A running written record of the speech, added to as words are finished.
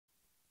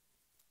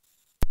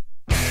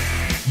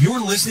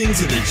You're listening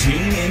to the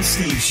Gene and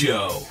Steve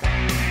Show. Why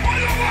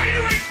are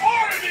you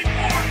recording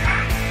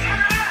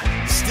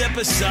anymore? Step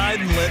aside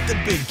and let the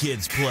big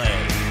kids play.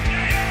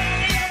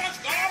 Let's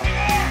go.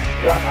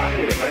 I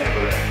need a man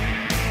for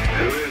that.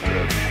 Who is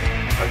this?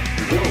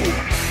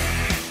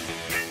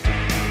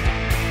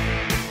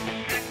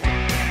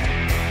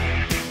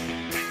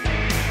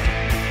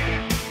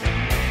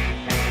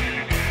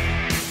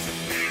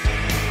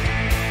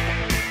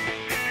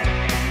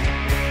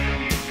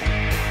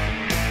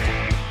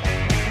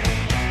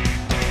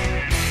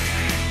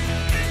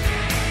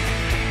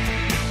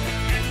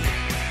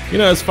 You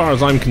know, as far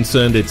as I'm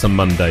concerned, it's a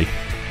Monday.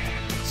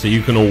 So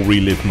you can all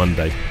relive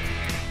Monday.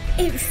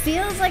 It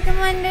feels like a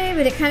Monday,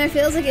 but it kind of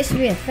feels like it should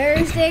be a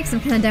Thursday because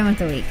I'm kind of done with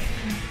the week.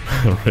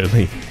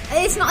 Really?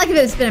 It's not like if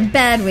it's been a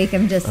bad week.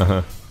 I'm just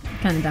kind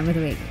of done with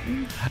the week.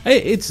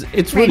 It's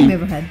Ready to really...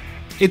 move ahead.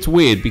 It's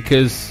weird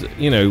because,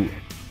 you know,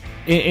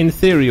 in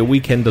theory, a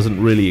weekend doesn't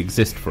really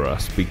exist for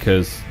us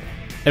because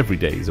every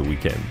day is a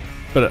weekend.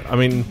 But, I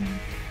mean,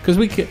 because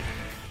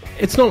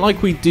it's not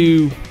like we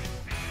do...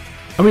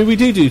 I mean, we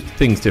do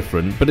things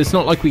different, but it's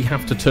not like we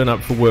have to turn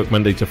up for work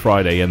Monday to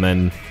Friday and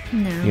then,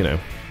 you know.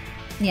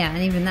 Yeah,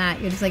 and even that,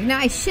 you're just like, no,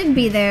 I should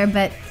be there,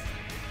 but...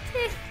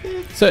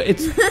 So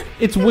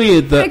it's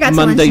weird that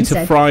Monday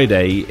to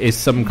Friday is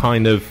some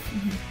kind of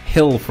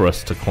hill for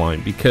us to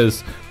climb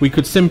because we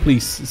could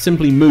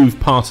simply move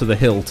part of the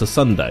hill to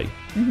Sunday.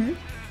 Mm-hmm.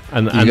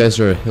 And you guys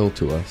are a hill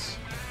to us.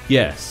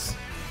 Yes,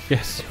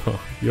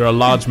 you're a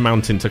large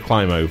mountain to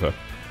climb over.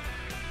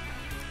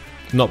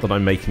 Not that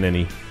I'm making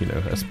any, you know,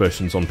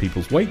 aspersions on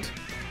people's weight,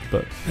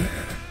 but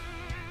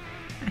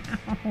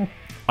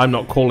I'm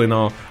not calling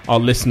our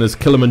listeners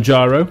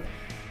Kilimanjaro.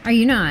 Are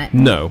you not?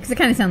 No. Because it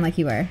kind of sounded like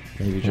you were.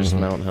 Maybe just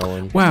Mount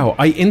Helen. Wow,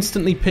 I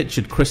instantly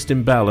pictured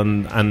Kristen Bell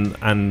and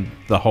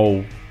the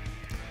whole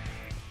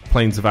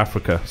Plains of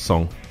Africa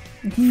song.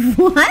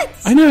 What?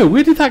 I know,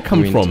 where did that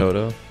come from?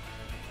 Toto?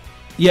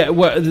 Yeah,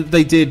 well,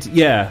 they did,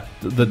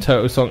 the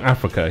Toto song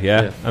Africa,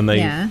 yeah? And they,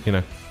 you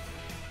know.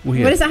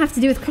 Weird. What does that have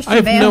to do with Christian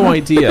Bale? I have no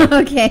idea.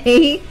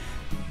 Okay.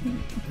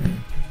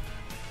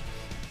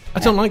 I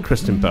don't like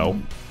Kristen Bell.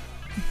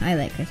 I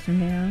like Christian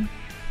Bale.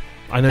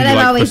 I know but you I've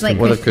like always Kristen liked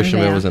Bale. What if Christian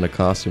Bale was in a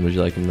costume? Would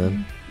you like him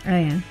then? Oh,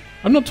 yeah.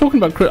 I'm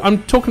talking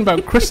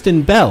about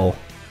Kristen Bell.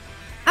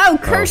 Oh,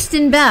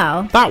 Kirsten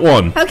Bell. That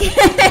one. Okay.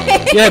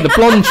 Yeah, the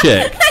blonde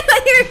chick. I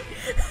thought you were...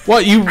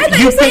 What, you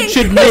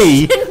pictured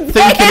me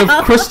thinking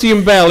of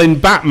Christian Bale in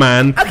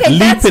Batman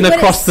leaping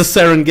across the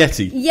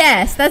Serengeti.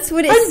 Yes, that's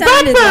what it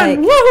sounded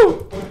Batman! like.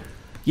 Woo!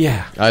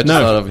 Yeah. I just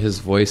thought of his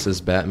voice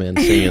as Batman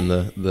singing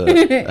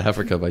the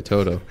Africa by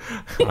Toto.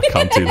 I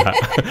can't do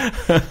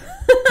that.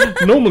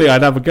 Normally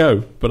I'd have a go,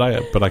 but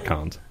I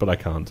can't.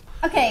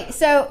 Okay,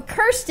 so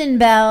Kirsten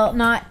Bell,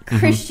 not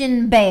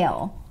Christian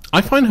Bale. I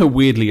find her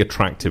weirdly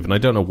attractive, and I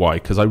don't know why,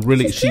 because I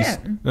really...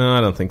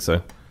 I don't think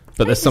so.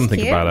 But there's something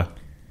cute. about her.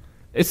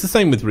 It's the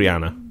same with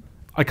Rihanna.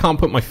 I can't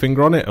put my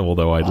finger on it,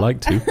 although I'd like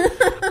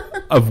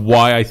to, of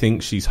why I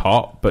think she's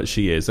hot, but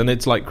she is. And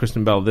it's like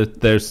Kristen Bell.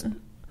 There's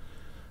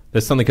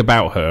something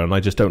about her, and I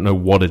just don't know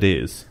what it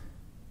is.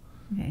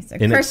 Okay, so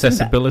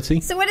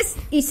Inaccessibility. So what is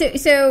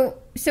so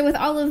with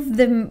all of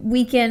the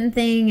weekend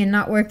thing and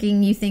not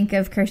working, you think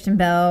of Kirsten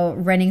Bell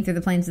running through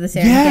the plains of the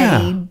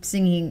Serengeti,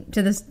 singing to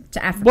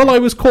Africa. Well, I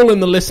was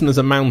calling the listeners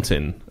a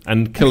mountain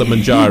and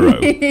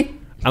Kilimanjaro.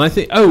 And I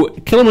think,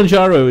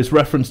 Kilimanjaro is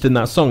referenced in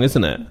that song,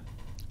 isn't it?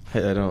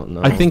 I don't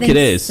know. I think it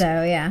is. So,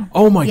 yeah.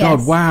 Oh, my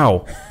God,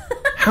 wow.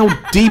 How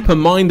deep a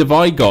mind have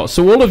I got?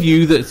 So all of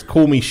you that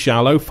call me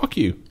shallow, fuck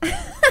you.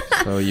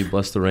 So you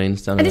bless the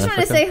rains down in Africa? I just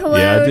want to say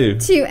hello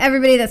to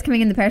everybody that's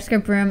coming in the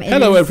Periscope room.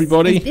 Hello,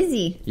 everybody. It's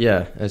busy.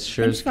 Yeah, as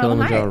sure as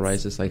Kilimanjaro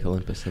rises like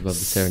Olympus above the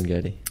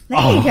Serengeti.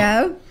 There you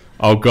go.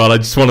 Oh, God, I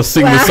just want to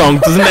sing the song.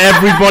 Doesn't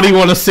everybody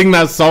want to sing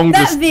that song?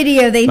 That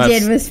video they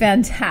did was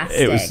fantastic.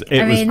 It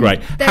was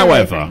great.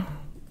 However,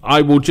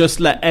 I will just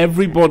let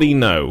everybody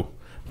know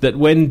that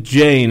when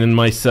Jane and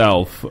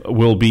myself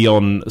will be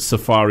on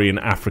safari in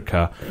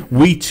Africa,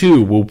 we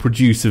too will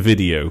produce a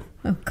video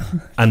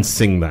and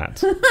sing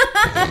that.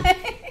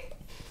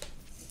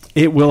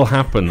 It will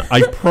happen.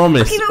 I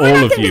promise all of you.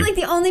 We're not going to be like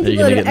the only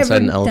people that have ever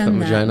done that. Are you going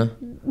to get inside an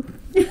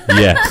elephant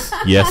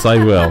vagina? Yes,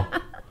 I will.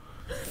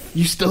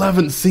 You still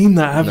haven't seen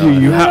that, have you?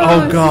 You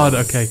oh God,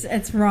 okay.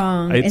 It's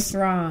wrong. It's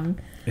wrong.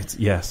 It's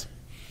yes.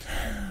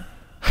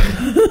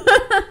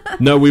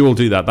 No, we will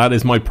do that. That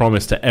is my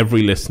promise to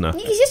every listener.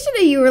 Because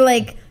yesterday you were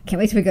like, "Can't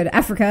wait till we go to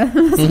Africa."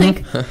 I was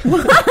like,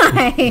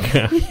 "Why?"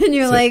 And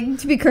you're like,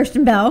 "To be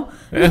Kirsten Bell."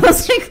 I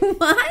was like,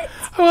 "What?"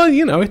 Well,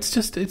 you know, it's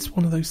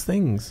one of those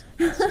things.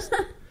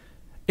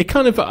 It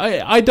kind of.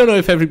 I don't know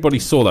if everybody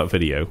saw that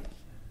video.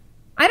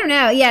 I don't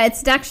know. Yeah,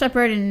 it's Dax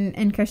Shepard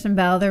and Kirsten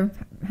Bell, their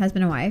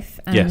husband and wife.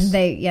 And yes.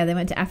 They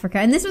went to Africa.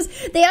 And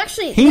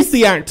He's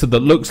the actor that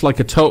looks like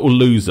a total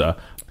loser,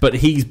 but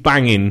he's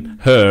banging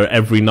her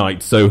every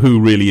night. So who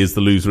really is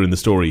the loser in the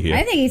story here?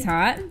 I think he's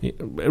hot.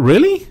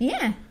 Really?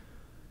 Yeah.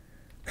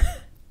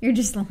 You're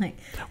just like...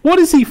 What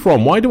is he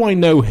from? Why do I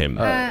know him?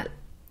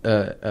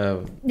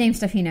 Name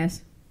stuff he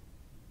knows.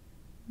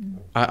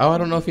 I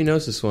don't know if he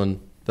knows this one.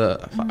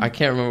 I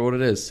can't remember what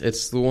it is.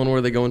 It's the one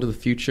where they go into the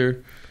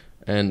future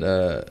and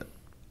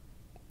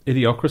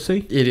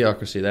Idiocracy?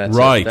 Idiocracy. That's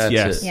Right, it. That's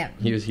yes. it. Yeah.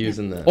 He was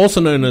in that. Also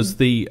known as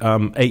the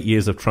 8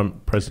 years of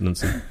Trump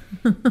presidency.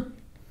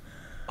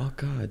 Oh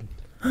God!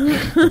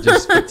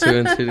 Just put two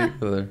and two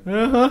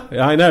together.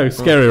 I know,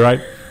 scary,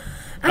 right?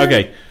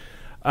 Okay.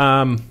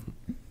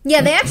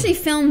 Yeah, they actually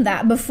filmed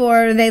that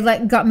before they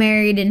got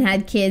married and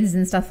had kids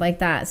and stuff like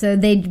that. So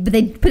they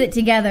put it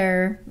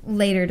together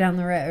later down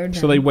the road.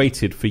 So they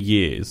waited for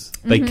years.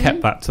 They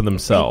kept that to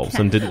themselves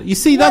and didn't. You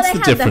Mm-hmm. see, Well, that's they the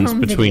had the difference home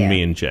between video.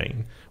 me and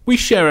Jane. We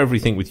share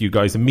everything with you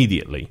guys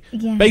immediately.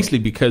 Yeah. Basically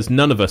because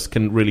none of us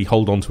can really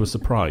hold on to a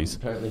surprise.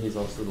 Apparently, he's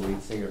also the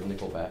lead singer of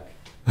Nickelback.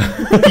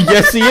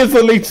 Yes, he is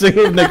the lead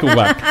singer of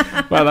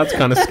Nickelback. Well, that's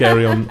kind of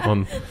scary on I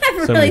never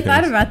so really many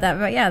thought things. about that,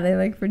 but yeah, they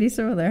look pretty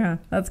similar, huh?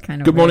 That's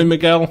kind of Good weird. morning,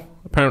 Miguel.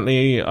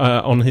 Apparently,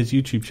 on his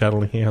YouTube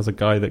channel, he has a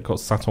guy that got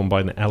sat on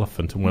by an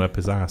elephant and went up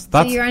his ass. So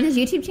That's you're on his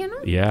YouTube channel?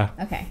 yeah.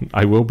 Okay.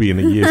 I will be in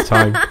a year's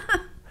time.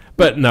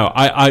 But no,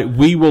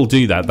 we will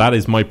do that. That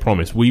is my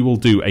promise. We will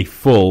do a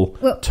full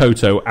Well,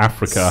 Toto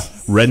Africa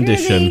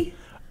rendition Really?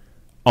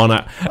 on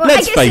a. Well,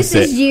 Let's I guess face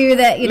this is it. you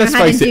that Let's had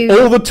to face it.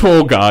 do. All the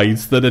tour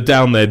guides that are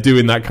down there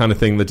doing that kind of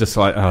thing, they're just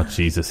like, oh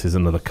Jesus, here's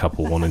another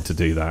couple wanting to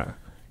do that.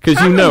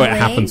 Because you know it Probably.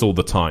 happens all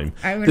the time.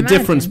 I would The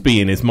difference imagine.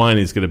 being is mine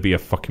is going to be a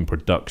fucking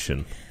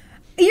production.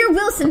 Your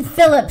Wilson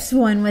Phillips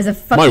one was a My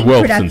fucking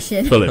Wilson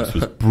production. Phillips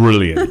was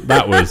brilliant.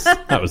 That was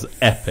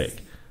epic.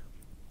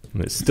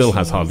 And it still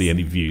has hardly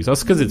any views.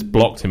 That's because it's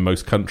blocked in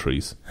most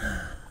countries.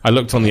 I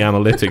looked on the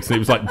analytics and it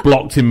was like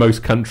blocked in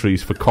most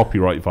countries for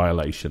copyright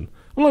violation.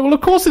 I'm like, well,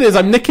 of course it is.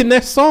 I'm nicking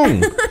their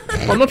song.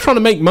 I'm not trying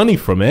to make money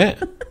from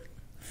it.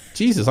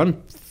 Jesus,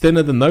 I'm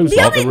thinner than those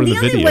lot that were in the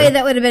only video. way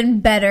that would have been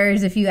better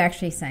is if you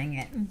actually sang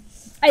it.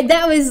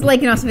 That was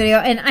like an awesome video,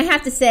 and I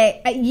have to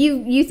say,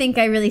 you think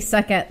I really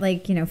suck at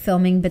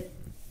filming, but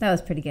that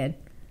was pretty good.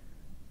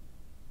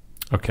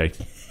 Okay.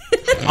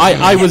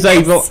 I was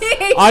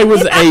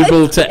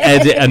able to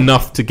edit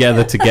enough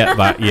together to get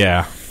that,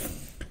 yeah.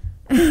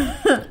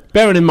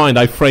 Bearing in mind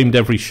I framed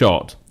every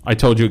shot. I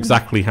told you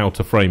exactly how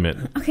to frame it.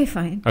 Okay,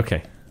 fine.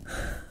 Okay.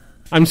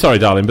 I'm sorry,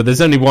 darling, but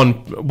there's only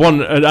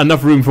one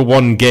enough room for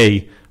one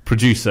gay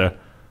producer.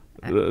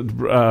 She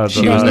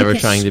was never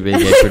trying to be a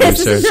gay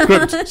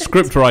producer.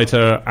 script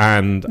writer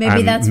and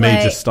Maybe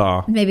major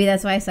star. Maybe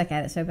that's why I suck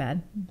at it so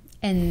bad,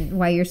 and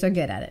why you're so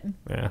good at it.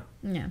 Yeah,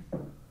 Yeah.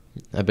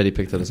 I bet he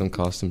picked out his own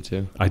costume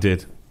too. I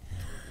did.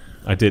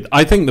 I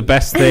think the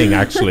best thing,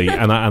 actually,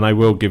 and I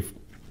will give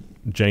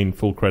Jane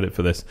full credit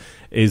for this,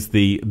 is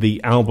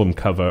the album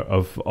cover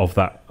of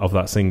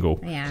that single.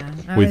 Yeah.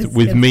 That was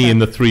With good me stuff. in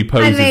the three I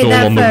poses made all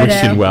that on the photo.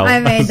 wishing well. I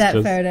made That's that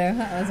just- photo.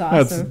 That was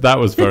awesome. That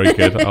was very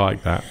good. I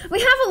like that. We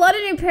have a lot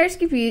of new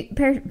Periscope.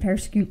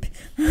 Periscope.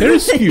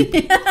 Periscope.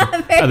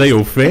 Are they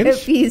all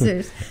French?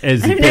 users.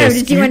 Is I don't it know.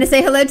 Did you Periscope? want to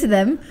say hello to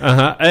them?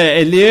 Uh-huh.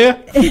 Hello.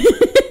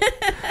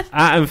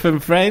 I'm from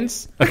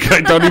France.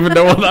 I don't even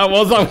know what that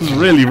was. That was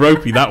really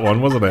ropey, that one,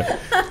 wasn't it?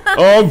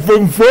 I'm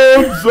from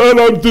France and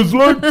I'm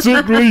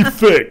dyslexic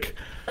thick.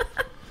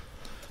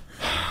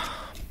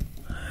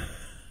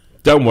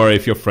 Don't worry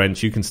if you're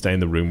French. You can stay in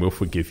the room. We'll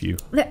forgive you.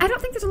 I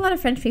don't think there's a lot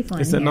of French people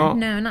in Is here. there not?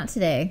 No, not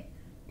today.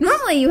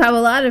 Normally you have a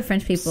lot of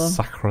French people.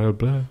 Sacre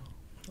bleu.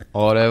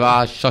 Au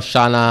revoir,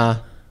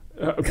 Shoshana.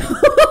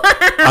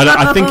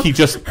 I think he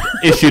just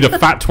issued a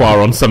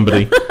fatwa on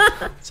somebody.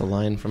 It's a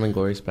line from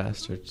Inglourious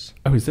Bastards.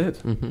 Oh, is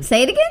it?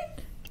 Say it again?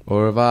 Au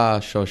revoir,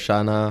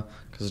 Shoshana.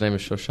 Because her name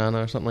is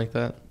Shoshana or something like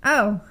that.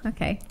 Oh,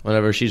 okay.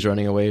 Whenever she's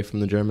running away from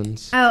the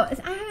Germans. Oh,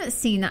 I haven't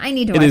seen that. I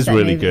need to It watch is that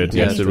really movie. good. I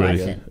Yes, need it to really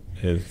watch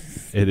it.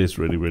 It is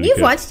really, really You've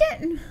good. watched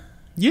it?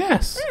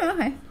 Yes. Oh,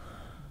 okay.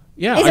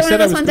 Yeah. Is I it one said of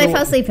those was ones gonna I fell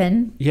watch- asleep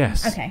in?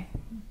 Yes. Okay.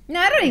 No,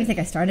 I don't even think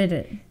I started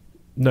it.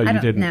 No, I you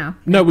don't- didn't. no.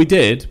 No, we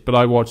did, but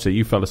I watched it.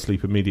 You fell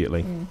asleep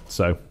immediately.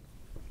 So.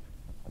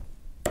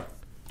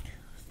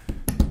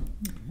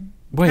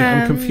 Wait,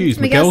 I'm confused.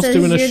 Miguel Miguel's says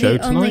doing a you're show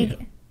the only-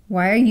 tonight?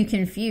 Why are you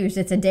confused?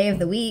 It's a day of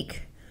the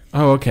week.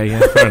 Oh, okay,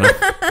 yeah, fair enough.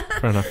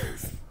 Fair enough.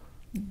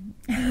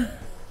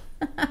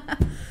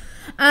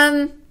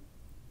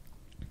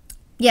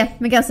 Yeah,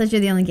 Miguel says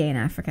you're the only gay in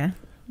Africa.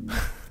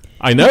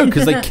 I know,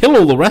 because they kill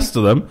all the rest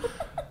of them.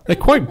 They're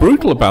quite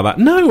brutal about that.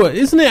 No,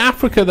 isn't it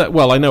Africa that...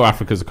 Well, I know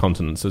Africa's a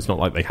continent, so it's not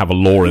like they have a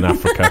law in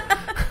Africa.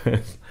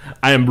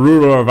 I am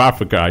ruler of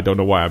Africa. I don't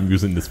know why I'm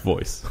using this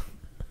voice.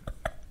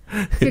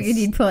 Figured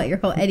you'd pull out your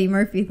whole Eddie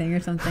Murphy thing or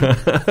something.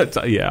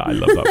 Yeah, I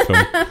love that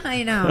film.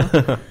 I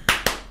know.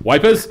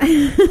 Wipers.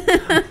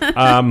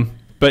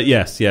 But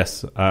yes.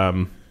 Yes.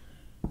 Oh,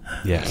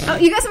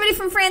 you got somebody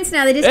from France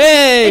now. They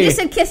just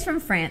said kiss from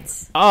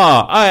France.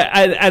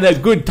 And a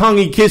good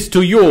tonguey kiss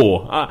to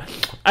you.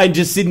 I'm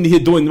just sitting here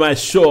doing my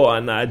show,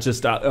 and I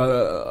just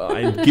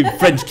I give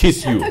French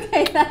kiss you.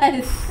 Okay, that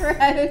is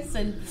gross.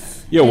 And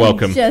You're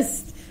welcome.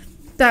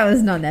 That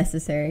was not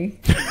necessary.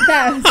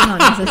 That was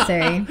not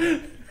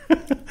necessary.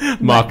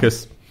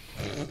 Marcus.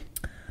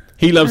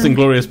 He loves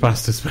Inglourious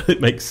Bastards, but it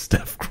makes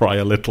Steph cry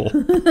a little.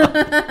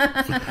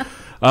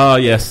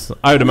 Yes,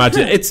 I would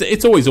imagine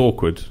it's always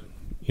awkward,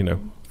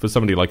 for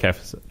somebody like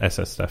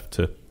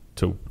SSF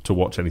to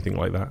watch anything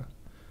like that.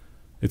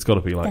 It's got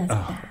to be like,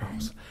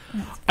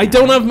 I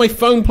don't have my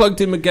phone plugged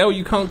in, Miguel.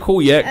 You can't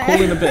call yet.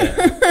 Call in a bit.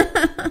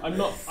 I'm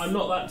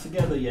not that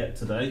together yet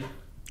today.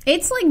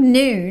 It's like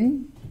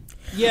noon.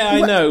 Yeah,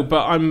 I know,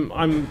 but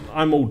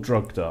I'm all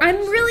drugged up. I'm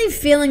really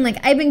feeling like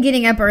I've been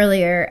getting up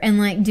earlier and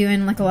like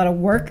doing like a lot of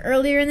work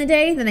earlier in the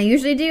day than I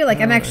usually do. Like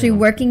I'm actually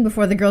working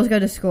before the girls go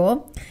to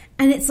school,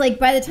 and it's like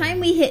by the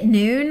time we hit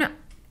noon,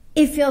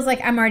 it feels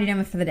like I'm already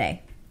done for the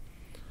day.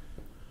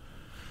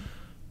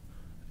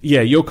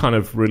 Yeah, you're kind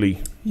of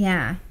really...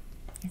 Yeah.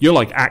 You're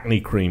like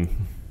acne cream.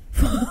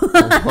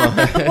 What?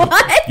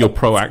 You're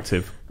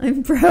proactive.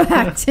 I'm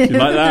proactive. Do you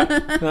like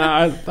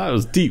that? That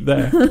was deep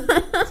there.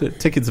 So,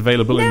 tickets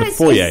available in the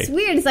foyer. It's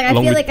weird. It's like I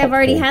feel like I've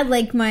already had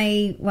like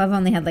I've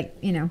only had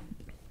like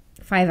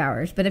 5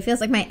 hours, but it feels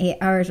like my 8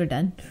 hours are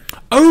done.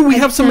 Oh, we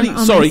have somebody.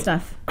 Sorry,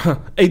 stuff.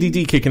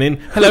 ADD kicking in.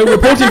 Hello,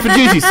 reporting for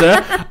duty,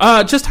 sir.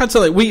 Just had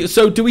something.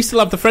 So, do we still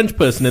have the French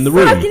person in the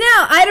room? Fucking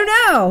hell, I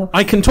don't know.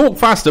 I can talk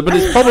faster, but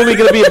it's probably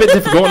going to be a bit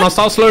difficult, and I'll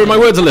start slurring my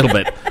words a little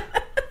bit.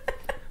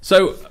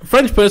 So,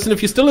 French person,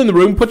 if you're still in the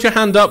room, put your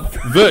hand up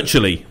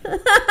virtually.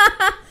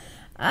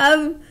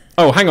 Oh,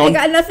 hang on. I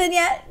got nothing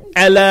yet.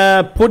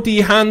 Elle, put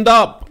your hand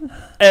up.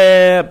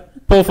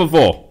 Por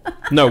favor.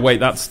 No, wait,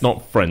 that's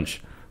not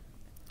French.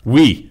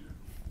 Oui.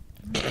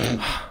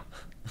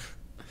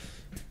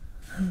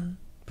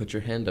 Put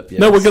your hand up.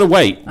 Yes. No, we're gonna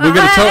wait. We're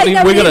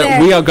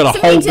gonna we are gonna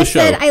hold the show.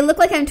 Said, I look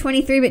like I'm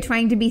 23 but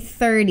trying to be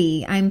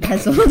 30. I'm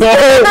puzzled.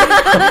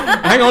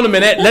 Hang on a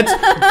minute.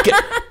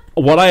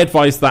 What I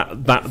advise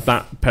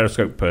that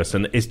Periscope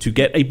person is to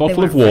get a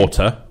bottle of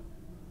water.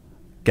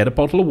 Get a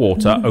bottle of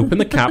water, open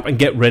the cap, and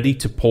get ready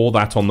to pour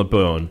that on the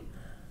burn.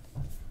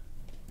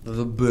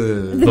 The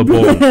burn. The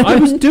burn. I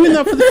was doing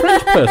that for the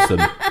French person.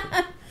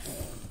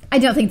 I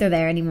don't think they're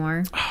there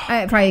anymore.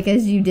 Probably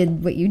because you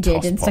did what you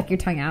did and stuck your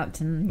tongue out,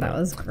 and that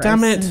was gross.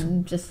 Damn it.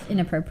 And just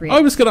inappropriate.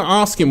 I was going to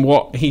ask him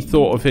what he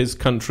thought of his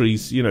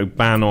country's,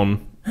 ban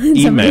on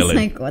emailing.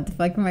 Like, what the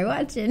fuck am I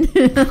watching?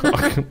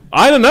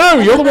 I don't know.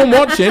 You're the one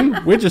watching.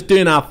 We're just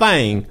doing our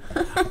thing.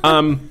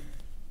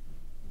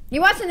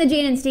 You're watching the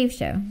Jane and Steve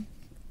show.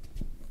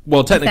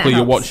 Well, technically,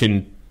 you're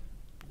watching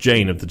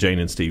Jane of the Jane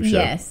and Steve show.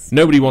 Yes.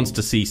 Nobody wants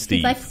to see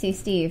Steve. I'd like to see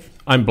Steve.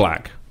 I'm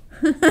black.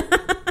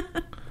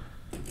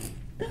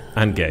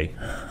 And gay.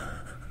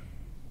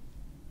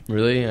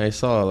 Really? I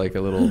saw like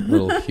a little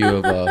hue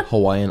of a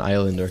Hawaiian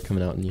Islander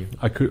coming out in you.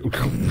 I could.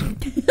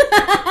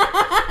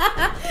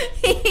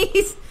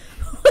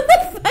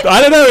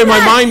 I don't know. In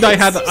my mind, I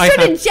had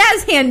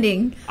jazz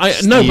handing.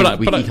 No, but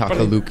we eat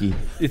hakaluki.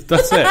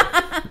 That's it.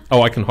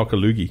 Oh, I can hock a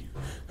loogie.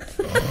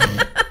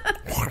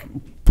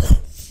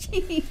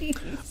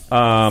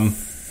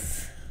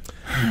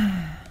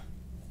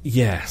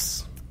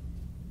 Yes.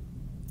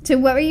 So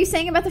what were you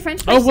saying about the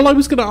French person? Oh, well, I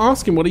was going to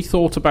ask him what he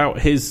thought about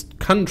his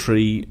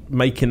country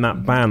making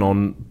that ban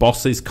on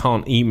bosses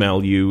can't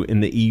email you in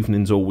the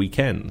evenings or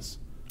weekends.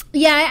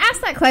 Yeah, I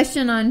asked that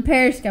question on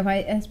Periscope.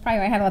 That's probably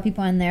why I had a lot of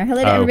people in there.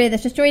 Hello to everybody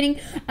that's just joining.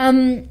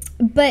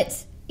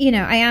 But,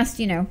 I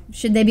asked,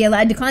 should they be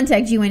allowed to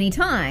contact you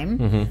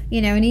anytime, and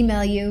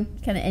email you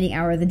kind of any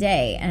hour of the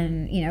day.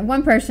 And,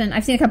 one person,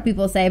 I've seen a couple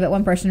people say, but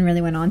one person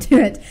really went on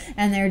to it.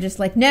 And they're just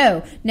like,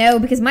 no,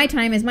 because my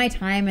time is my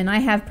time and I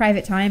have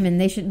private time and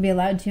they shouldn't be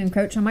allowed to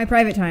encroach on my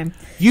private time.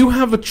 You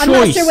have a choice. I'm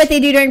not sure what they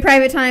do during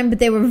private time, but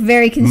they were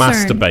very concerned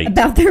Masturbate.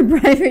 About their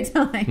private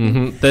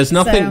time. There's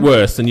nothing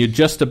worse than you're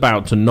just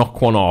about to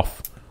knock one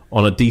off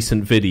on a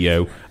decent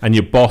video and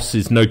your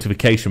boss's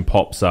notification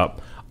pops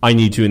up. I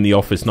need you in the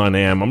office 9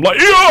 a.m. I'm like,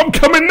 yeah, I'm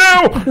coming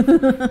now.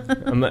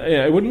 And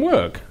it wouldn't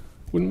work.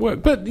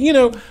 But,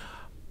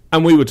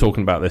 and we were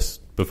talking about this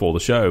before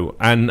the show.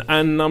 And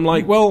I'm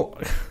like, well,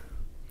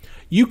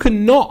 you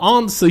cannot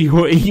answer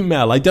your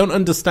email. I don't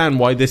understand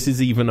why this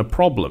is even a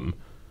problem.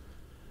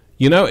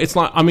 It's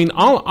like,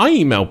 I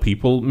email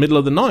people middle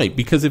of the night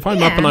because if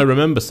I'm up and I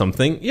remember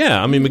something,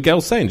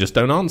 Miguel's saying just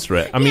don't answer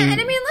it.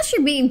 Unless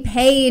you're being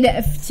paid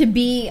to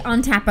be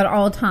on tap at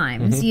all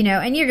times,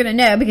 and you're going to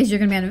know because you're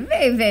going to be on a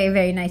very, very,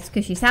 very nice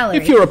cushy salary.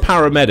 If you're a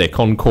paramedic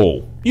on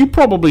call, you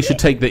probably should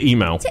take the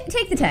email.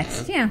 Take the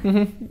text, yeah.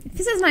 If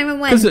it says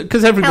 911.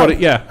 Because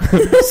everybody,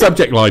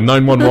 subject line,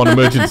 911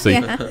 emergency.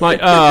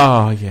 Like,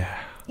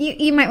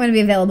 You might want to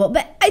be available.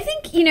 But I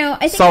think,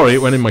 Sorry,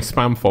 it went in my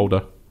spam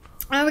folder.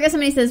 I guess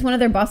somebody says one of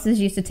their bosses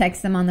used to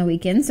text them on the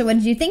weekend. So what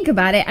did you think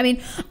about it?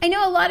 I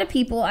know a lot of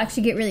people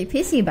actually get really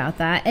pissy about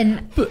that.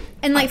 And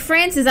like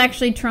France is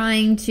actually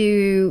trying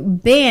to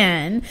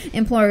ban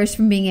employers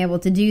from being able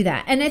to do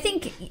that. And I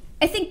think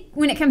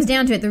when it comes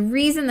down to it, the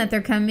reason that they're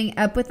coming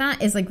up with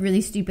that is like really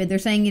stupid. They're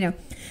saying,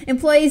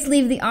 employees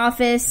leave the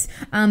office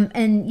but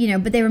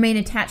they remain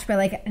attached by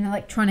like an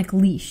electronic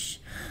leash.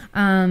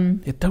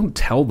 Don't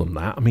tell them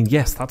that.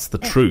 Yes, that's the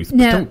truth,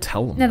 but don't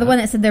tell them that. The one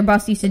that said their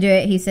boss used to do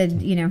it, he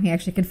said, he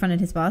actually confronted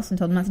his boss and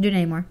told him not to do it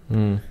anymore.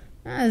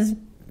 That was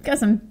got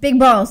some big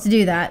balls to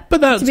do that.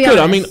 But that's to be good.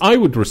 I honest. mean, I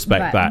would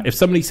respect But- that. If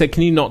somebody said,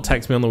 "Can you not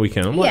text me on the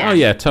weekend?" I'm like, Yeah. "Oh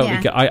yeah, totally.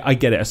 Yeah. I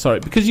get it. Sorry,"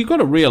 because you've got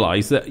to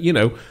realise that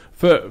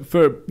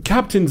for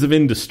captains of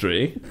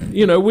industry,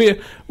 we So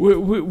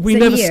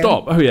never you.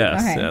 stop. Oh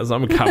yes, Okay. yes,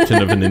 I'm a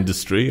captain of an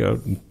industry.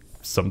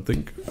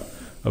 Something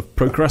of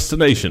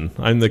procrastination.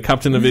 I'm the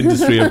captain of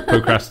industry of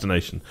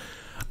procrastination.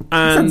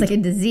 And Sounds like a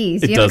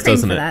disease. it You have does, a cream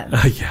doesn't for it?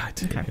 that. Yeah, I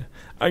do. Yeah.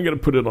 I'm going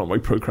to put it on my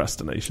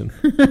procrastination.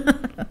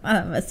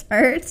 That must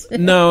hurt.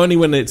 No, only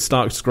when it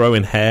starts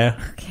growing hair.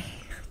 Okay.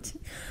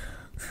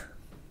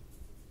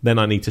 Then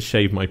I need to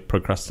shave my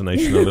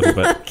procrastination a little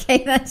bit.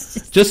 Okay,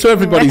 that's Just so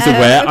everybody's gross.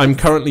 aware, I'm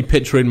currently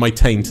picturing my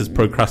taint as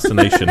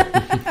procrastination.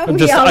 I'm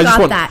We all got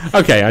want, that.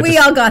 Okay, we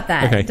all got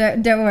that. Okay.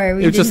 Don't worry.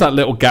 We It was just didn't- that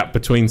little gap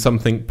between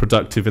something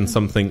productive and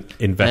something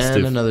investive.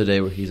 And another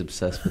day where he's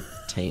obsessed with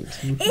taint.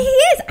 He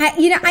is.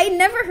 I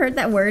never heard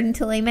that word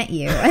until I met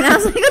you, and I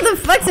was like, "What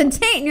the fuck's a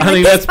taint?" And you're I like,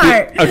 mean, "This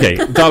part." okay,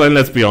 darling,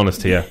 let's be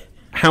honest here.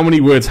 How many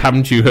words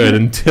haven't you heard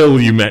until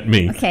you met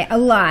me? Okay, a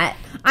lot.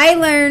 I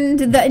learned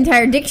the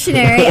entire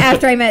dictionary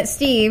after I met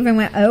Steve, and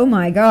went, "Oh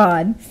my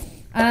god."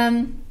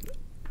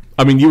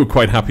 I mean, you were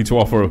quite happy to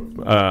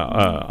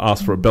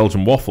ask for a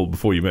Belgian waffle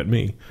before you met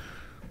me.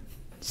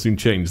 Soon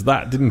changed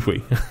that, didn't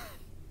we?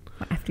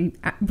 After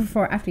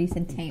you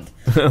said taint.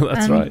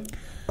 That's right.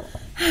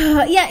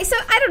 Yeah, so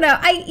I don't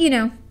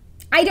know.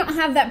 I don't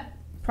have that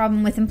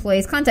problem with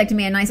employees contacting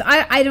me at night. So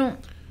I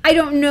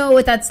don't know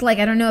what that's like.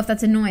 I don't know if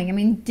that's annoying. I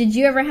mean, did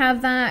you ever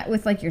have that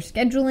with like your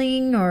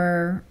scheduling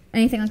or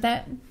anything like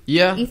that?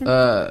 Yeah, Ethan?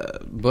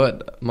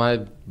 but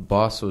my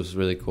boss was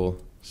really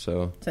cool,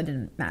 so So it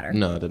didn't matter.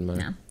 no, it didn't matter.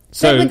 No.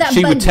 So would that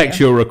she would bug text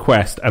you? your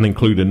request and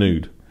include a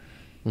nude.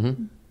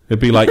 Mm-hmm. It'd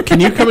be like, "Can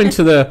you come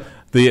into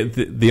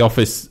the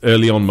office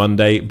early on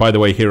Monday? By the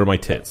way, here are my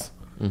tits."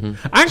 Mm-hmm.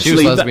 Actually,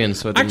 She was lesbian,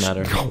 so it didn't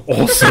matter.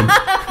 Awesome.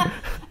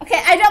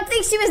 Okay, I don't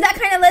think she was that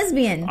kind of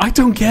lesbian. I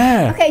don't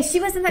care. Okay, she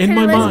wasn't that In kind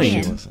of my mind.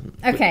 lesbian. She wasn't.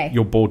 Okay,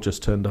 Your board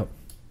just turned up.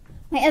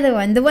 my other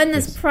one, the one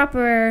that's Yes.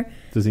 proper.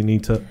 Does he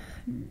need to?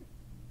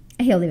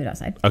 He'll leave it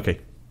outside. Okay.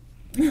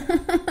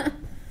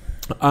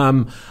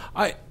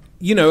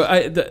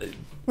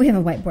 We have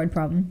a whiteboard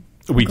problem.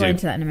 We We'll go do.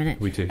 into that in a minute.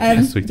 We do.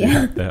 Yes, we do.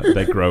 Yeah.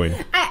 They're growing.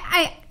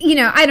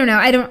 I don't know.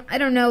 I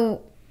don't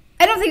know.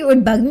 I don't think it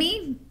would bug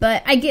me,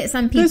 but I get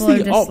some There's people are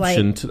the just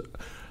option like, to.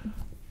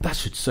 That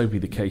should so be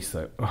the case,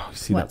 though. Oh,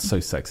 see, What? that's so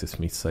sexist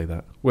for me to say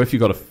that. What if you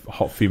got a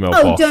hot female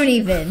 "Oh, boss? don't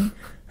even."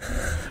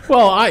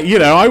 Well, I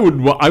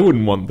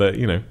wouldn't want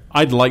that.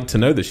 I'd like to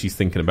know that she's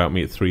thinking about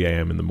me at 3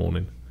 a.m. in the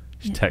morning.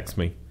 She texts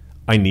me,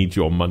 "I need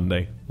you on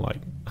Monday."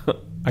 Like,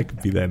 I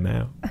could be there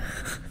now.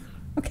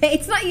 Okay,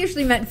 it's not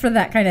usually meant for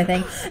that kind of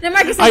thing. Now,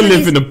 Marcus, I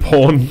live in a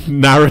porn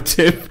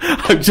narrative.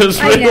 I've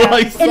just I know,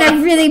 realised and that.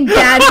 a really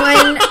bad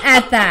one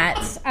at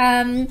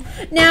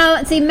that.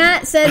 Now, see,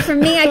 Matt said, for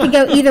me, I could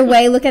go either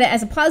way. Look at it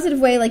as a positive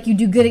way, like you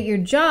do good at your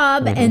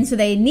job, and so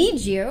they need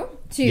you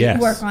to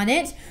Yes. work on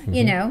it.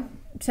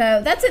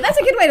 So that's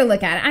a good way to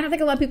look at it. I don't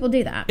think a lot of people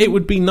do that. It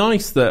would be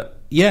nice that,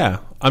 yeah.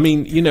 I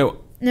mean, Now,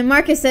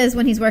 Marcus says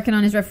when he's working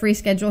on his referee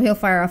schedule, he'll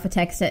fire off a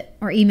text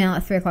or email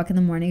at 3 o'clock in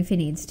the morning if he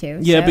needs to.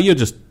 yeah, So- but you're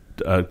just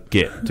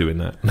Git doing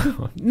that.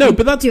 No,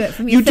 but that's do it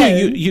from your you do.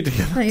 phone. You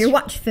do. on your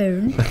watch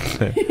phone.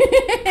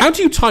 How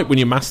do you type when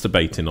you're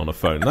masturbating on a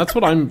phone? That's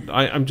what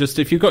I'm just.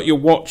 If you've got your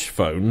watch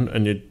phone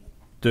and you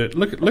do it,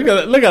 look at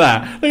that.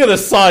 Look at the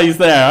size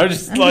there. I'm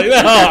just like,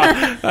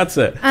 that's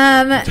it.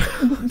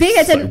 Big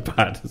Ed So said,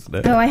 bad, isn't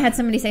it? oh, I had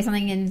somebody say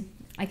something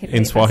I could In wait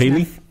fast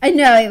Swahili? enough. I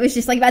know, it was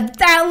just like about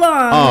that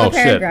long Oh, of a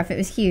paragraph. It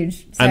was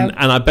huge. So, And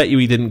I bet you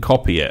he didn't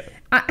copy it,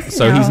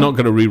 so no, he's not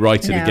going to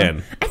rewrite it no.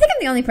 again. I think I'm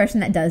the only person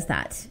that does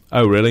that.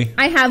 Oh, really?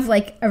 I have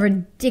like a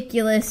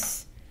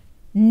ridiculous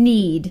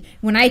need.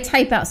 When I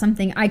type out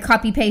something, I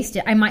copy paste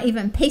it. I might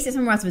even paste it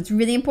somewhere else if it's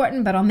really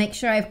important, but I'll make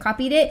sure I've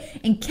copied it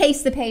in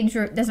case the page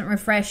doesn't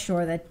refresh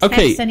or the text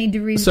Okay. I need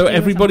to read. So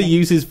everybody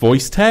uses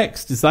voice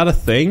text. Is that a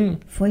thing?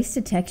 voice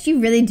to text. You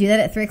really do that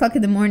at 3 o'clock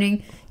in the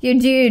morning? Yo,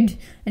 dude,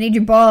 I need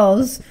your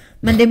balls.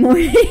 Monday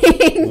morning,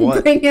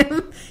 What? bring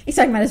him. He's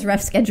talking about his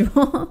ref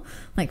schedule,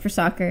 like for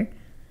soccer.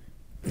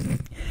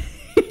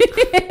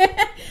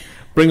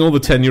 Bring all the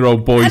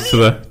 10-year-old boys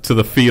to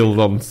the field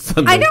on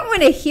Sunday. I don't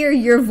want to hear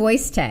your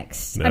voice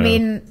text. No. I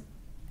mean,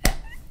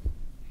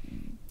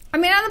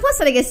 on the plus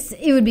side, I guess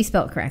it would be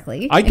spelled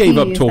correctly. I if gave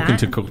you up use talking that.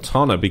 to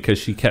Cortana because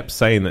she kept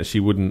saying that she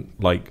wouldn't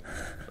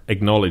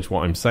acknowledge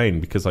what I'm saying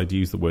because I'd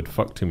used the word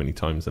fuck too many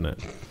times in it.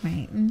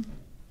 Right.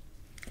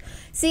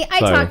 See, I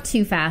So- talk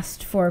too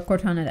fast for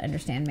Cortana to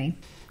understand me.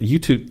 You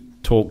two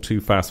talk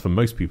too fast for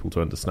most people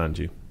to understand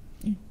you.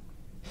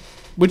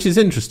 Which is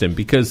interesting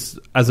because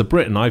as a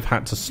Briton, I've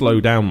had to slow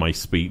down my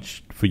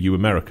speech for you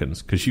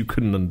Americans because you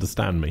couldn't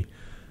understand me.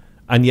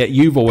 And yet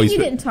you've always You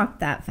been... didn't talk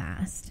that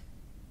fast.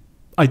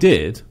 I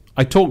did.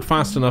 I talked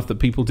fast enough that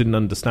people didn't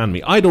understand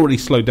me. I'd already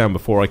slowed down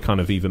before I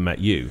kind of even met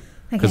you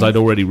because Okay. I'd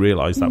already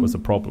realised that was a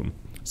problem.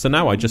 So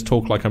now I just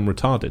talk like I'm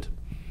retarded.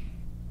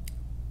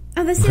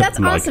 Oh, that's Like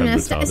awesome. I'm Now,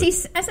 retarded. see,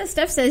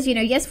 Steph says,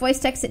 yes, voice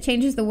text, it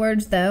changes the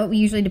words, though,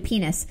 usually to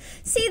penis.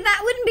 See,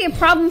 that wouldn't be a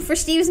problem for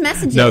Steve's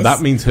messages. No, that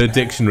means her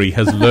dictionary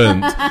has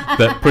learned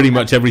that pretty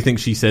much everything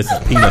she says is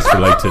penis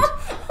related.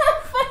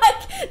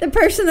 Fuck. The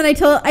person that I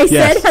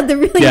Yes. said had the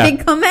really Yeah.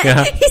 big comment.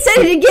 Yeah. He said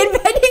it again,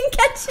 but I didn't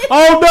catch it.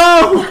 Oh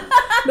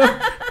no!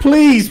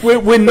 Please,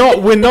 we're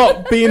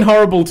not being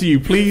horrible to you.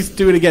 Please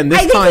do it again. This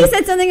I think time. he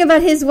said something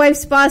about his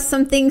wife's boss,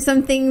 something,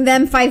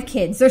 them 5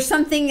 kids, or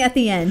something at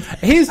the end.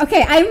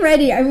 Okay, I'm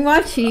ready. I'm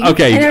watching.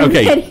 Okay, and I'm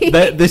okay. ready.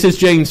 This is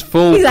Jane's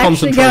full He's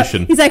actually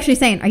concentration. he's actually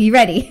saying, "Are you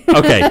ready?"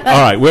 Okay, all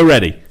right, we're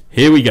ready.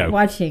 Here we go.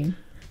 Watching.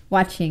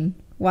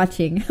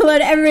 Hello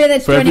to everybody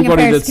that's For joining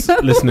everybody a that's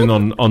Periscope. listening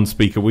on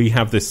speaker, we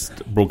have this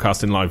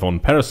broadcasting live on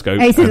Periscope.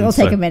 He says and it'll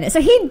so- take a minute.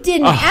 So he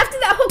didn't, after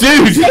that whole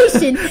dude!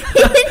 conversation,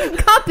 he didn't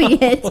copy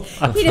it.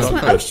 He just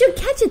not went, she'll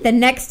catch it the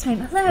next time.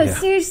 Hello, Yeah.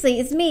 seriously,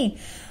 it's me.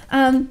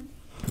 I'm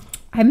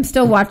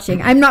still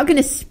watching. I'm not going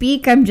to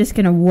speak. I'm just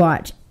going to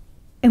watch.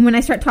 And when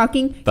I start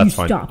talking, That's you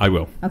fine. stop. I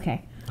will.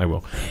 Okay. I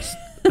will.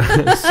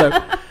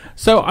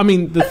 So I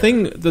mean, the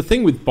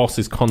thing with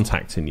bosses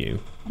contacting you,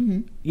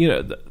 you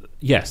know,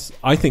 yes,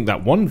 I think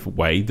that one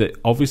way that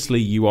obviously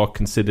you are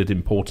considered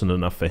important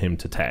enough for him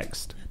to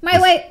text.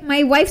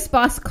 My wife's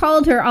boss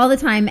called her all the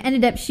time.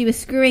 Ended up she was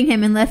screwing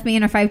him and left me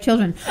and her 5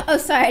 children. Oh,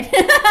 sorry.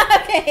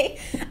 Okay.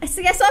 I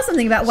saw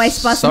something about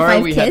wife's boss Sorry and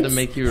 5 we kids. had to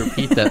make you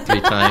repeat that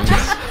 3 times.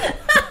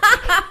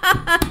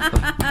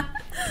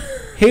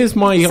 Here's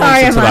my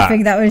Sorry, answer I'm to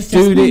laughing. that. That was just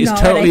Dude, it is not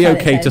what I totally thought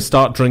it okay said. to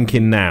start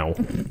drinking now.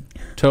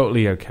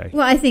 Totally okay.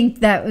 Well, I think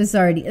that was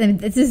already. I mean,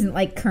 this isn't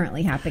like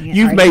currently happening. It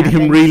You've already made him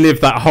happened.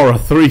 relive that horror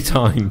 3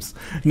 times.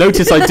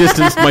 Notice I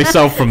distanced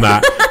myself from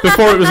that.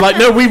 Before it was like,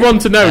 no, we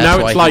want to know. That's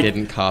Now why it's like, he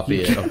didn't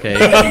copy it, okay?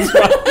 that's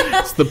right.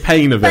 It's the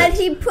pain of But it.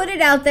 he put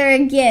it out there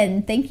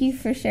again. Thank you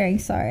for sharing.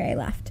 Sorry, I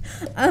laughed.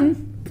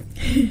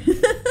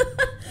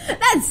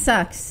 That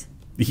sucks.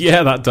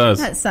 Yeah, that does.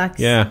 That sucks.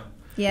 Yeah.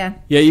 Yeah.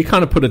 Yeah, you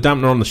kind of put a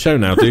dampener on the show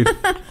now, dude.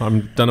 I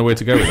don't know where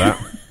to go with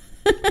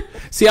that.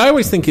 See, I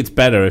always think it's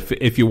better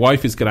if your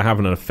wife is going to have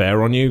an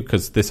affair on you,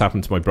 because this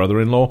happened to my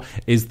brother-in-law,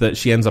 is that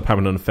she ends up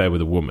having an affair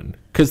with a woman.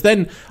 Because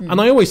then,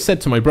 and I always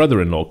said to my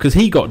brother-in-law, because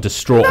he got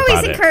distraught I've about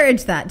always it.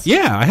 encouraged that.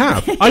 Yeah, I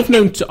have. I've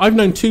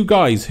known 2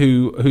 guys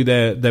who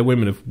their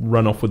women have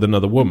run off with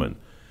another woman.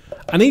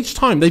 And each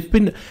time they've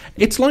been,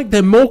 it's like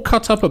they're more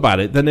cut up about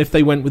it than if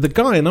they went with a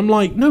guy. And I'm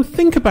like, no,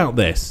 think about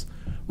this,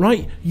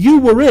 right? You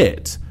were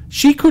it.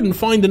 She couldn't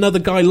find another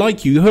guy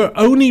like you. Her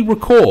only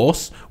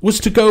recourse was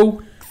to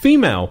go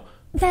female.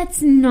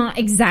 That's not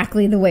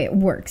exactly the way it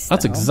works.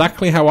 That's though.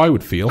 exactly how I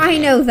would feel. I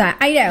know that.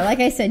 I know. Like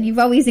I said, you've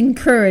always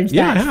encouraged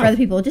Yeah, I that for have. other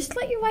people. Just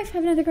let your wife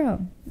have another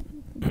girl.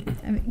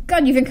 I mean,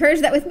 God, you've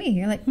encouraged that with me.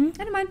 You're like, I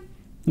don't mind.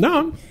 No,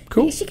 I'm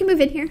cool. She can move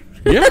in here.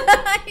 Yeah.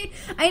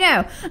 I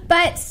know.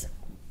 But,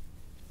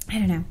 I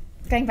don't know.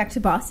 Going back to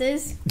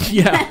bosses.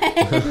 Yeah.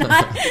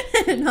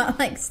 not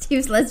like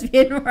Steve's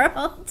lesbian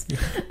world.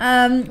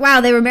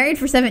 Wow, they were married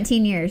for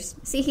 17 years.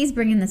 See, he's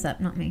bringing this up,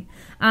 not me.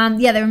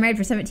 Yeah, they were married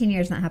for 17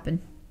 years and that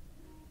happened.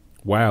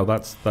 Wow,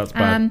 that's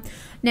bad.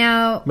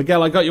 Now,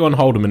 Miguel, I got you on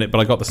hold a minute, but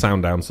I got the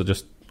sound down, so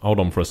just hold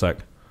on for a sec.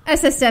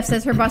 SS Steph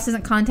says her boss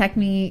doesn't contact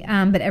me,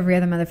 but every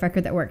other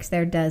motherfucker that works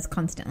there does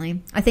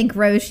constantly. I think,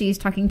 Rose, she's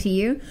talking to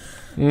you.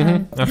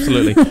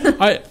 Absolutely.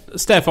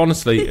 Steph,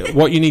 honestly,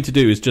 what you need to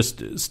do is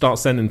just start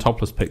sending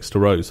topless pics to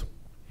Rose.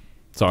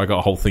 So I got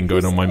a whole thing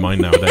going on my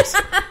mind nowadays.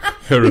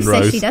 Her Who and says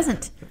Rose. she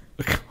doesn't?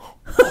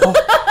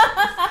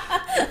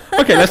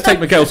 Okay, let's take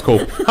Miguel's call.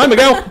 Hi,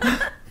 Miguel.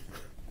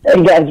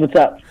 Hey guys, what's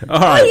up? All Oh,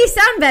 right. you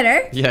sound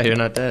better. Yeah, you're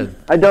not dead.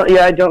 I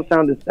don't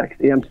sound as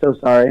sexy. I'm so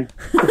sorry.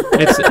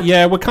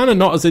 We're kind of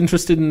not as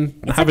interested in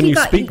having you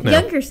got speak now.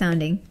 younger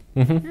sounding.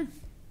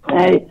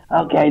 Hey,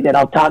 okay, then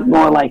I'll talk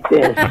more like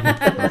this.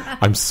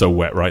 I'm so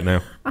wet right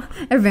now.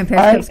 Everyone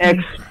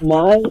Periscope's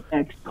My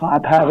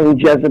ex-cop having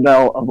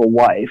Jezebel of a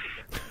wife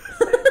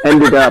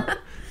ended up.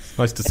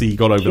 Nice to see you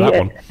got over that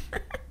one.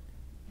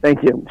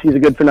 Thank you. She's a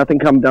good for nothing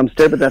cum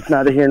dumpster, but that's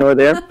neither here nor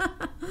there.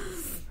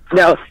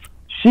 Now,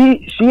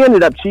 she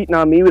ended up cheating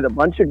on me with a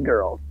bunch of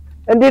girls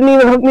and didn't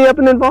even hook me up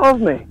and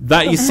involve me.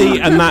 That you see,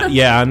 and that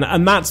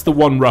and that's the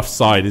one rough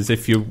side is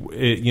if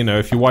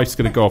if your wife's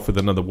going to go off with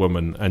another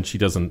woman and she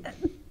doesn't.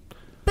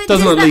 But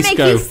Doesn't does at that least make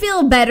go- you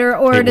feel better,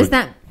 or It does would.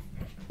 that...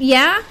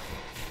 Yeah?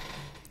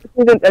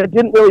 It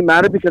didn't really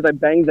matter because I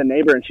banged the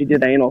neighbor and she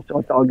did anal, so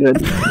it's all good.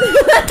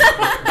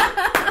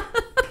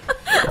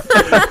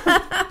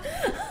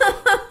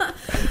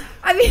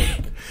 I mean,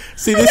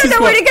 See, I this don't is know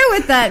what where to go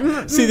with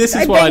that. See, this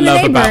is I what I banged the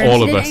love neighbor about and all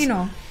she of did us.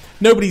 anal.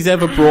 Nobody's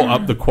ever brought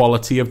up the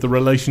quality of the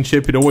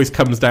relationship. It always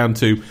comes down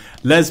to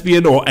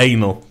lesbian or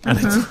anal, and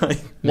it's like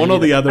one or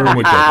the other, and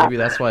we're good. Maybe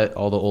that's why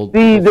all the old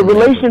The people from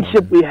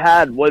relationship we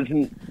had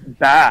wasn't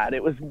bad.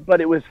 It was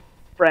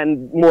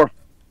more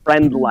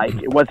friend-like.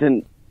 It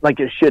wasn't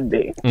like it should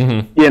be.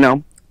 You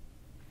know.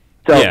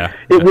 So Yeah.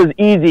 it was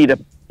easy to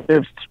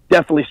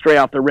definitely stray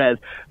off the res,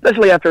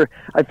 especially after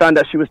I found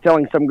out she was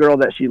telling some girl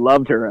that she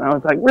loved her, and I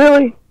was like,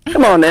 really?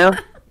 Come on now.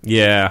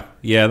 Yeah,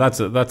 that's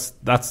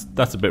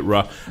a bit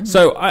rough.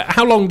 So,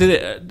 how long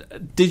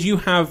did you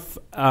have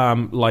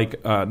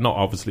not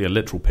obviously a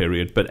literal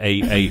period, but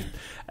a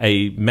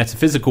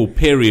metaphysical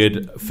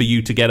period for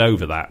you to get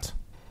over that?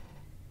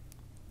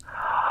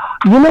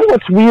 You know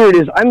what's weird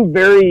is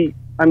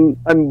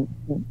I'm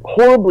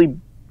horribly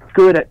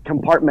good at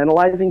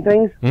compartmentalizing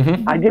things.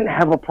 Mm-hmm. I didn't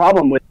have a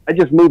problem with it. I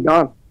just moved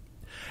on.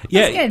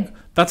 Yeah, That's good.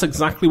 that's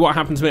exactly what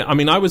happened to me. I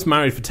mean, I was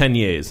married for 10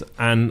 years,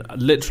 and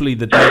literally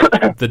the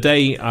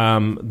day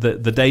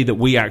that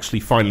we actually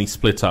finally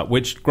split up,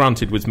 which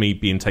granted was me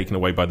being taken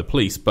away by the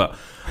police, but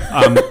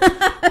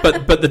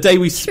the day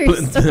we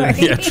split, story.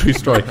 yeah, true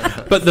story.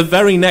 But the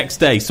very next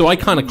day, so I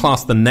kind of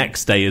classed the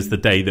next day as the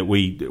day that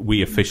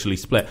we officially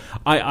split.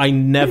 I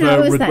never How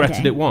was that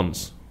regretted day? it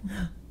once.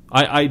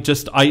 I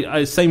just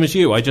same as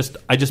you. I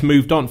just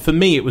moved on. For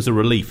me, it was a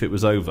relief. It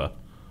was over.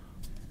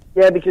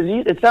 Yeah, because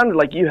it sounded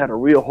like you had a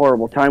real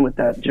horrible time with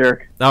that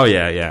jerk. Oh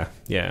yeah.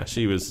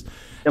 She was.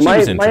 And She was my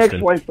interesting.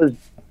 ex-wife was,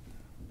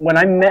 when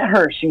I met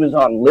her, she was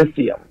on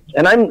lithium,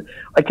 and I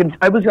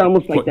was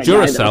almost like What, that guy that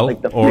was Duracell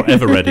like the or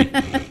Ever Ready?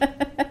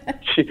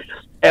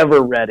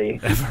 ever ready.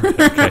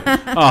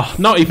 Oh,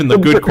 not even the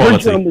good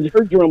quality.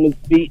 Her drum was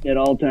beating at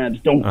all times.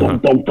 Dum Uh-huh.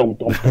 dum dum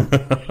dum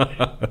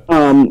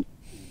dum.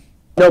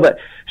 No, but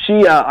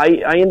she,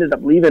 I ended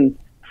up leaving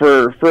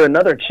for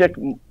another chick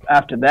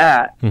after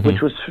that, Mm-hmm.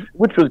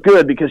 which was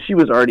good because she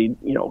was already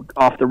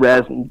off the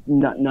res and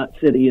nut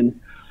city, and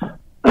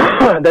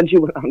then she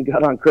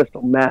got on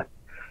crystal meth.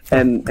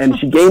 And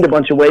she gained a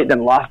bunch of weight,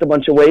 then lost a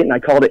bunch of weight, and I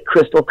called it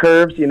crystal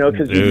curves,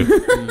 because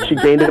she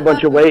gained a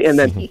bunch of weight, and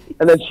then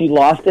she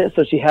lost it,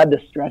 so she had the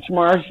stretch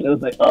marks, and it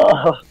was like,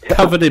 oh, God.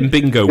 Covered in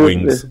bingo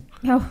wings.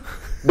 Oh,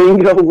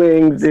 Bingo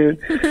wings, dude.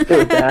 It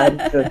was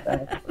bad. It was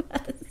bad.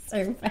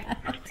 so bad.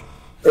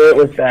 It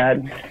was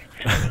bad.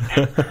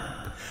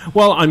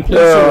 Well,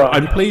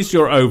 I'm pleased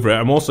you're over it.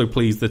 I'm also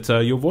pleased that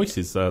your voice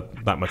is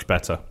that much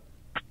better.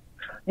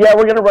 Yeah,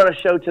 we're going to run a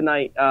show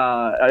tonight.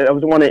 I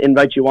want to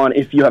invite you on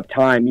if you have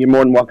time. You're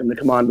more than welcome to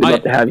come on. We'd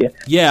love to have you.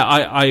 Yeah,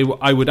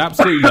 I would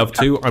absolutely love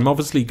to. I'm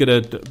obviously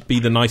going to be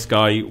the nice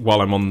guy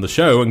while I'm on the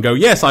show and go,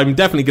 yes, I'm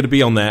definitely going to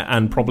be on there,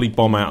 and probably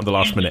bomb out at the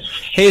last minute.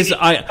 It's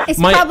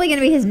probably going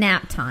to be his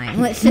nap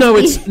time. Let's just No,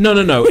 be- it's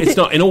no. It's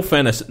not. In all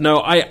fairness, no.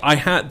 I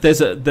had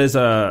there's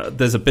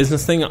a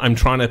business thing I'm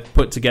trying to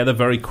put together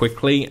very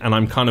quickly, and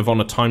I'm kind of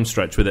on a time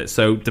stretch with it.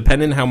 So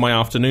depending how my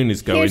afternoon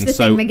is going, Here's the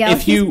so thing, Miguel.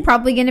 if you He's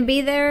probably going to be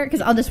there because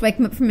I'll just wake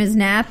him up from his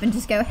nap and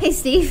just go, "Hey,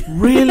 Steve."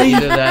 really,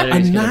 Either that or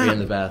he's a going to nap? be in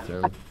the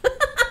bathroom.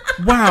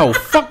 Wow,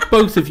 fuck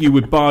both of you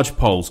with barge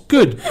poles.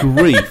 Good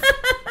grief.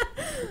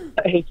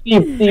 Hey,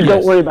 Steve,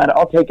 don't worry about it.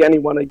 I'll take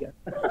anyone again.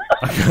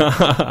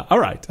 All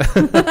right.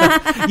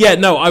 Yeah,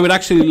 no, I would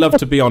actually love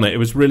to be on it. It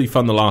was really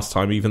fun the last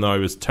time, even though I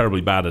was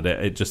terribly bad at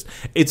it.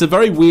 It's a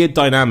very weird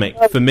dynamic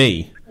for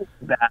me.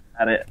 Bad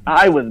at it.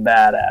 I was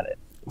bad at it.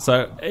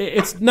 So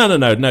it's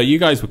no. You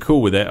guys were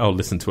cool with it. Oh,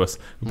 listen to us.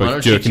 We're Why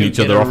both don't you jerking two each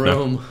get other a off now.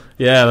 room?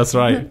 Yeah, that's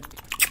right.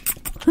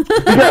 We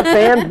got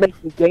fans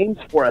making games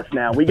for us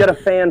now. We got a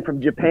fan from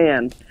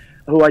Japan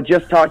who I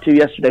just talked to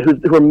yesterday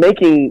who are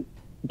making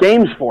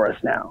games for us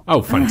now.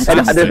 Oh, And there's a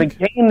fantastic.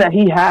 game that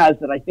he has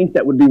that I think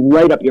that would be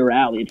right up your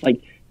alley.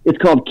 It's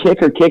called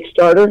Kick or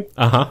Kickstarter.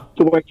 Uh-huh.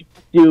 So where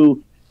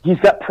he's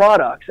got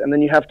products, and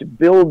then you have to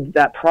build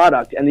that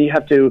product, and then you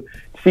have to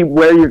see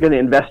where you're going to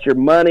invest your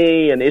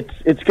money, and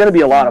it's going to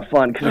be a lot of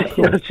fun because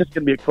it's just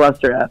going to be a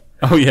cluster F.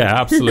 Oh, yeah,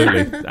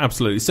 absolutely.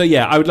 Absolutely. So,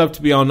 yeah, I would love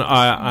to be on.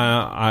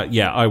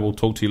 I will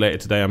talk to you later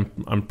today.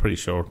 I'm pretty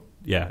sure,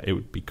 yeah, it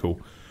would be cool.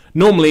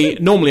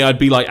 Normally I'd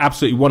be like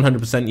absolutely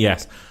 100%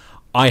 yes.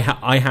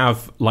 I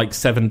have like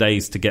 7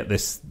 days to get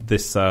this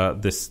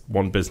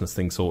one business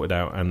thing sorted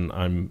out, and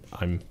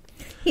I'm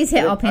He's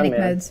hit all panic man.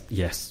 modes.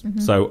 yes.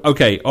 So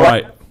okay, all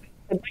right.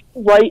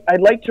 I'd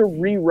like to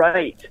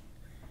rewrite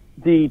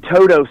the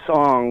Toto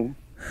song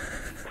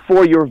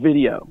for your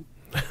video.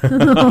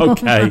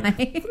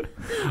 Okay.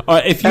 All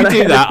right, if you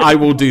do that, I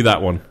will do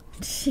that one.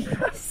 It's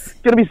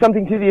going to be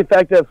something to the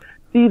effect of,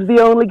 Steve's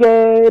the only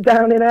gay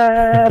down in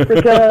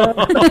Africa.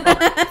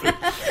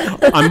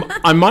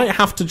 I might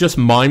have to just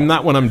mime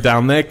that when I'm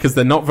down there because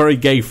they're not very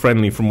gay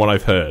friendly from what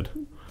I've heard.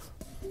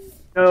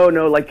 No,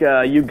 like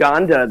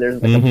Uganda,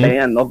 there's like a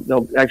ban.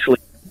 They'll actually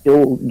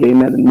kill gay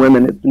men and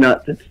women. It's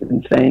nuts. It's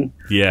insane.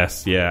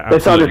 Yes, yeah, I saw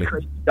this absolutely.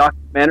 crazy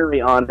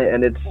documentary on it,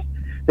 and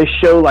they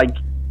show like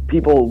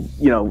people,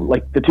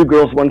 like the two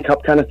girls, one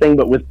cup kind of thing,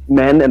 but with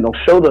men, and they'll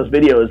show those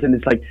videos, and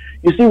it's like,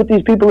 you see what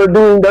these people are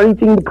doing? They're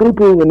eating the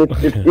poo-poo, and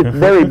it's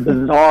very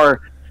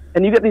bizarre.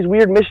 And you get these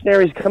weird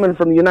missionaries coming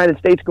from the United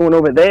States going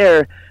over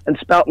there and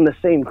spouting the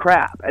same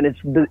crap, and it's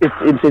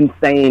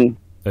insane.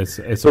 It's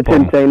a It's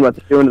bomb. insane what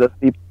they're doing to those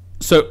people.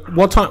 So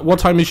what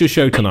time is your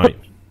show tonight?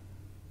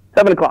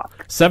 7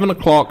 o'clock. 7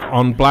 o'clock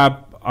on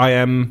Blab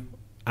IM,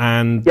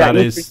 and Yeah, that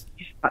is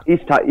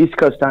East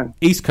Coast time.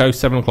 East Coast,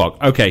 7 o'clock.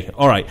 Okay,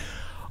 all right.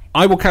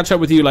 I will catch up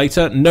with you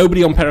later.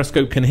 Nobody on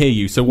Periscope can hear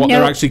you, so what No.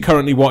 they're actually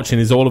currently watching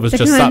is all of us They're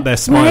just going, sat there Why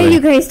smiling. are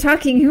you guys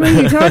talking? Who are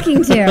you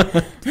talking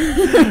to?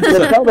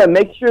 So tell them,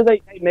 make sure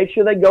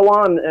they go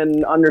on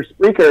and under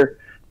Spreaker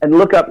and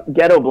look up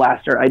Ghetto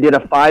Blaster. I did a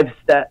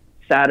 5-step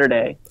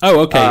Saturday. Oh,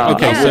 okay.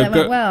 Okay, yeah, so that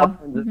went well.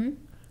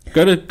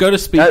 go to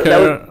speaker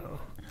That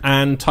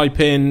and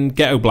type in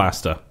Ghetto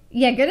Blaster,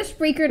 Yeah, go to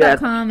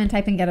Spreaker.com and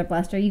type in Ghetto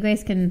Blaster. You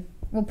guys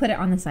we'll put it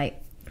on the site.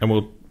 and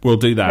we'll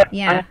do that.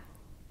 Yeah.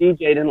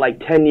 DJ'd in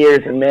like 10 years,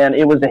 and man,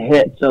 it was a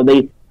hit. So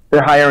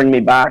they're hiring me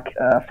back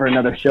for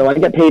another show. I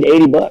get paid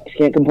 $80.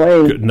 Can't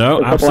complain. Good. No,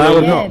 For a couple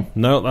absolutely hours. not.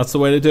 No, that's the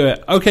way to do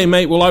it. Okay,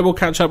 mate. Well, I will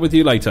catch up with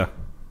you later.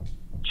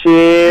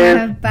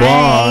 Cheers.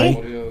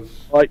 Bye.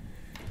 Bye.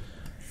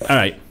 All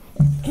right.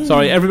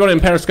 Sorry, everybody in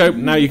Periscope.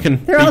 Now you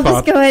can. They're be all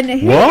part. just going, who are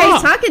you What?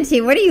 guys talking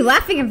to? What are you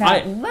laughing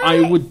about?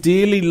 I would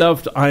dearly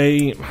love to.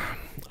 I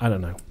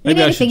don't know. You Maybe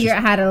need I to should figure just,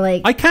 out how to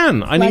like I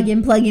can. I plug need.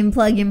 in, plug in,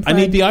 plug in, plug. I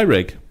need the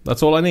iRig.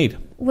 That's all I need.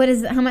 What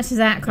is? How much does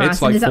that cost?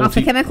 It's like is it off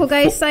the 40 Chemical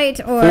Guys site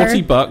or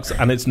 $40,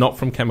 and it's not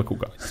from Chemical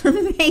Guys.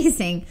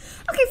 amazing?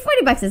 Okay,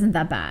 $40 isn't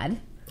that bad.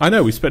 I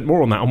know. We spent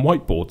more on that on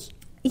whiteboards.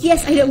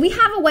 Yes, I know. We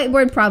have a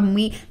whiteboard problem.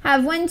 We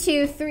have 1,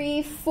 2,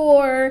 3,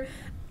 4,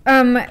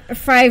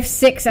 5,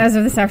 6 as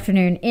of this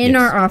afternoon in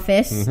Yes. our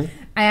office.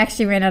 I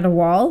actually ran out of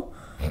wall.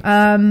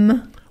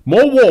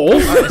 More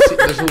walls. See,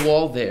 there's a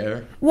wall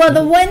there. Well,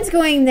 the one's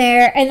going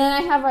there, and then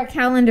I have our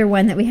calendar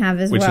one that we have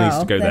as Which well. needs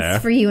to go That's there.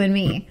 for you and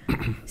me.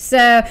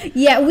 So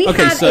yeah, we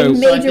Okay, have so- a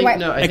So I major think, white.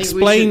 no, I think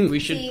Explain- we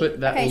should put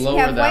that Okay, so you lower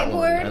have that one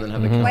whiteboard, and then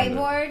have the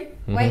calendar.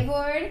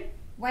 whiteboard,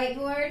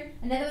 whiteboard.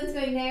 Another one's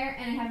going there,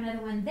 and I have another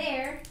one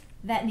there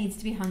that needs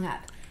to be hung up.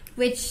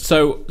 Which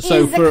So is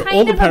for a kind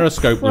all the of a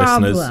Periscope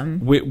listeners, problem.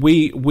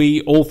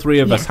 we all three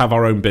of us Yeah. have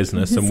our own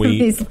business, and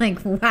we Somebody's like,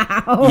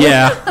 wow.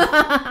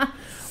 yeah.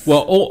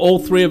 Well, all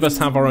three of us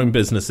have our own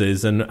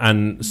businesses,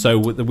 and so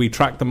we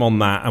track them on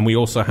that, and we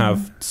also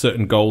have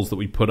certain goals that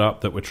we put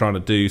up that we're trying to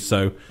do.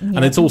 So,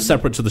 and it's all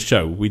separate to the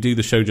show. We do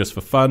the show just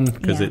for fun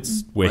because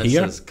Yeah. we're Mine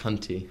here. says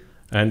cunty.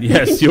 And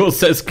yes, yours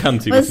says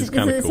cunty, Well, which is does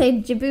kind it of cool. say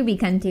Jabooby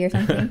Cunty or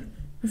something?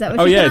 Is that what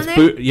Oh you yeah, put it's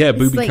on there? yeah,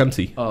 booby like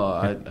cunty. Oh,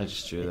 I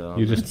just drew that on.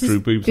 You just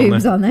drew boobs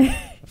boobs on there. on there.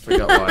 I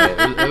forgot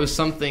why. It was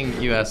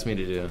something you asked me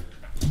to do.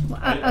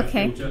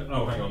 Okay.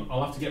 Oh, hang on.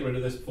 I'll have to get rid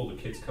of this before the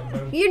kids come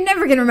home. You're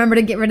never going to remember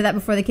to get rid of that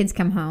before the kids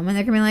come home. And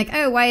they're going to be like,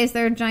 oh, why is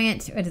there a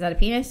giant... What, is that a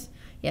penis?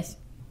 Yes.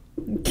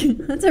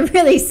 That's a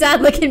really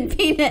sad-looking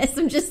penis.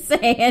 I'm just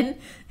saying.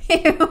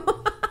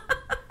 Ew.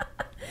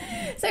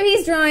 So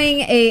he's drawing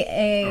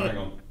a... Oh, hang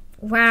on.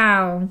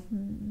 Wow.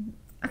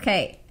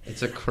 Okay.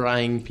 It's a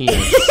crying penis.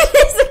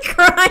 It's a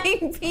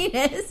crying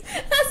penis.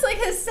 That's like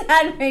a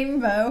sad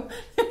rainbow.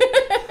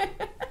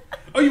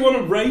 Oh, you want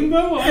a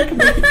rainbow? I can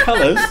make it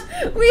colours.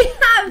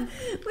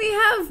 We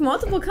have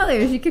multiple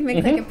colors. You can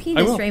make like a I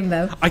penis will.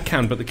 rainbow. I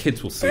can, but the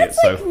kids will see That's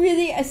it. like So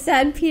really a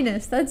sad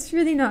penis. That's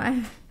really not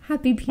a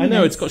happy penis. I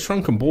know it's got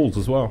shrunken balls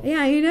as well.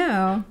 Yeah, you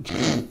know.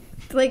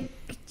 Like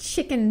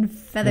chicken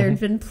feathers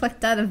been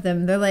plucked out of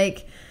them. They're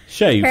like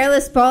Shaved.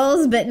 hairless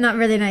balls, but not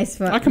really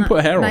nice. I can not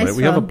put hair on nice it.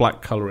 We have a fun.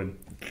 black colouring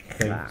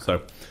thing.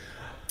 So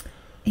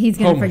He's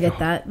gonna Oh my forget God.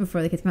 that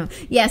before the kids come home.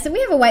 Yeah, so we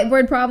have a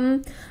whiteboard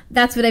problem.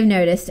 That's what I've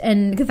noticed,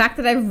 and the fact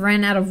that I've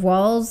ran out of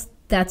walls,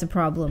 that's a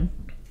problem.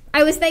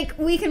 I was like,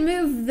 we can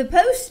move the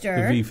poster,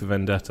 the V for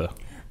Vendetta.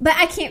 but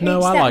I can't reach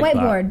No, I that like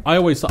whiteboard.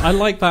 that. I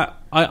like that.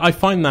 I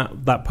find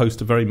that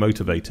poster very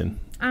motivating.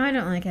 I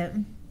don't like it.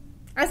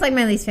 That's like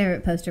my least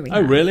favorite poster we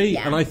Oh, have. really?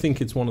 Yeah. And I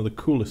think it's one of the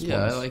coolest Yeah,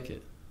 ones. I like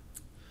it.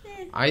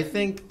 I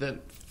think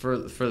that for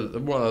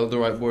one of the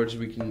whiteboards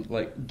we can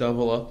like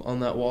double up on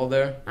that wall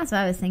there, That's what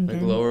I was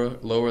thinking.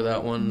 like lower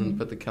that one and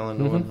put the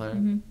calendar one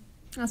higher.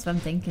 That's what I'm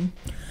thinking.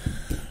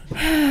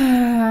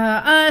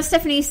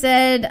 Stephanie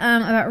said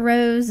about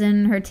Rose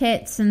and her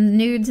tits and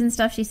nudes and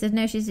stuff. She said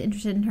no, she's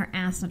interested in her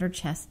ass, not her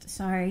chest.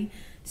 Sorry.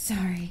 All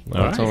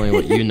That's right. only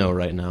what you know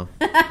right now.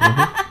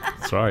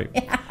 That's right.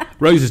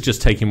 Rose is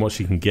just taking what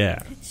she can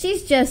get.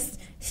 She's just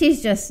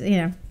you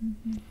know.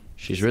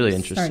 She's really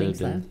Starting interested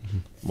slow. in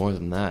more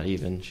than that.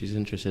 Even she's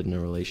interested in a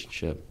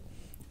relationship.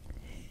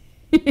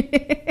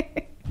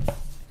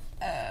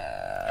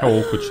 How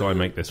awkward shall I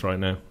make this right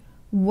now?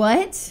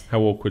 What? How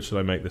awkward should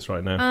I make this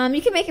right now?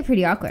 You can make it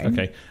pretty awkward.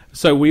 Okay,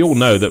 so we all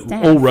know that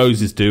Steph. all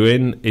Rose is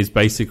doing is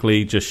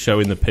basically just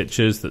showing the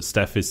pictures that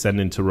Steph is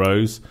sending to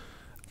Rose,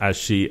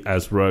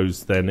 as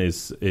Rose then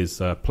is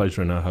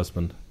pleasuring her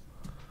husband.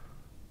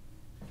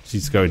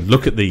 She's going,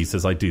 look at these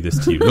as I do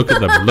this to you. Look at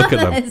them. Look at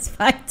them. It's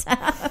fucked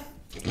up.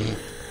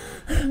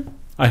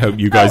 I hope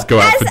you guys go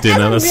out for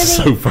dinner. That's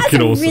so fucking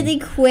as a awesome. really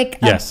quick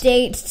Yes.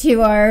 update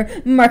to our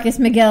Marcus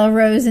Miguel,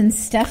 Rose, and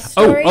Steph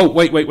story. Oh,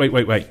 wait.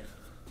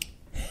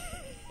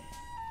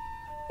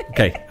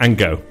 Okay, and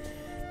go.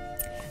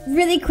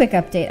 Really quick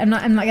update. I'm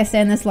not gonna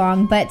stay on this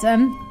long, but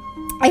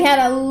I had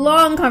a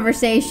long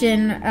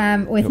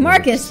conversation with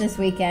Marcus this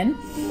weekend.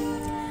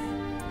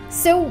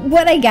 So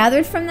what I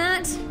gathered from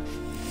that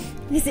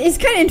is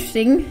kind of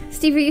interesting.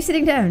 Steve, are you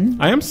sitting down?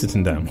 I am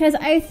sitting down. Because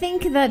I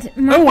think that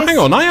Marcus... Oh, hang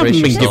on. I haven't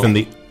Brace been yourself. given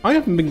the... I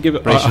haven't been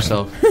given... Brace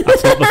yourself.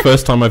 That's not the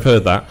first time I've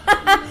heard that.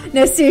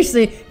 No,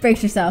 seriously,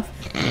 brace yourself.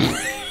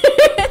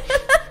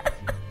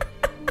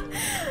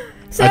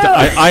 So,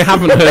 I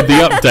haven't heard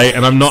the update,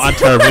 and I'm not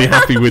terribly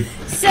happy with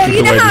so you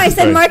the know way how this I is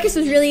said going. Marcus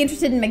was really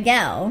interested in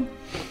Miguel?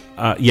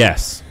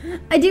 Yes.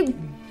 I do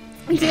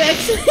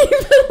actually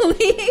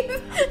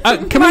believe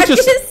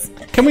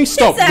Can we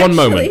stop is one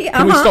moment? actually-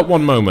 Can we stop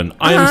one moment?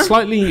 I am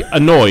slightly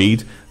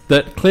annoyed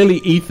that clearly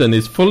Ethan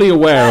is fully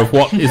aware of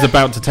what is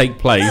about to take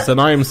place,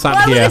 and I am sat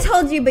Well, I would here. have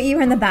told you, but you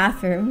were in the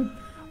bathroom.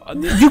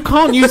 You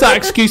can't use that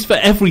excuse for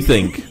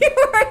everything. You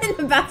were in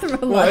the bathroom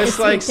a lot. Well, it's this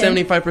like weekend.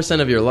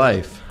 75% of your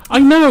life. I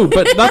know,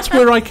 but that's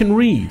where I can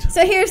read.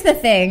 So here's the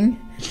thing.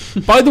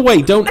 By the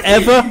way, don't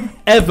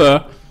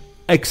ever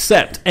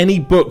accept any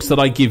books that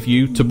I give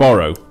you to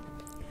borrow,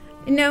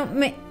 No,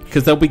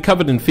 because they'll be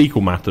covered in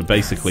fecal matter,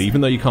 basically,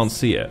 even though you can't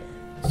see it.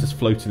 It's just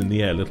floating in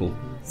the air, little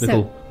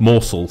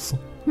morsels.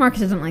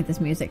 Marcus doesn't like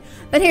this music.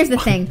 But here's the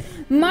thing.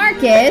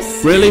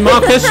 Marcus... Really,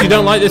 Marcus? You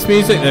don't like this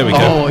music? There we go.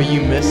 Oh,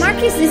 you missed.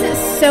 Marcus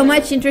isn't so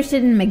much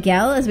interested in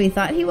Miguel as we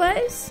thought he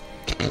was.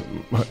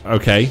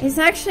 Okay. It's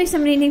actually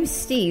somebody named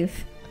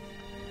Steve.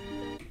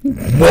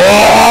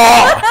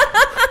 What?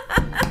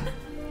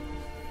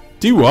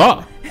 Do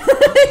what?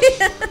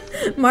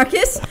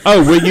 Marcus?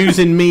 Oh, we're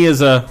using me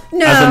as a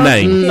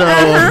name. No.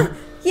 Uh-huh.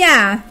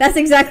 Yeah, that's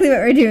exactly what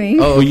we're doing.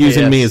 Oh, We're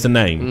using yes. me as a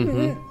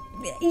name.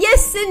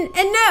 Yes and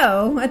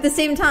no at the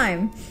same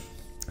time.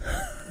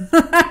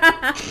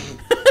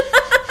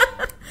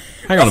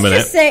 Hang on a minute.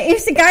 Just say,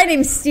 it's a guy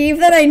named Steve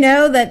that I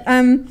know that,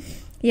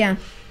 yeah.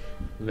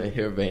 May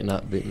or may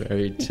not be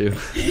married to.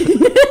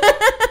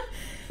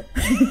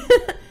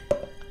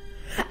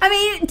 I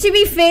mean, to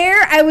be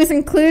fair, I was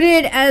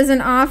included as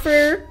an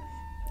offer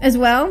as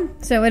well,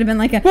 so it would have been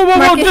like a... Whoa,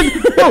 Marcus-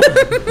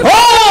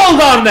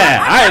 hold on there!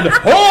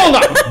 Hold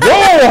on!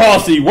 Whoa,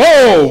 horsey!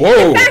 Whoa!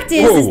 The fact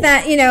is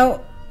that, you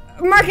know,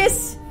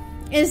 Marcus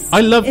is...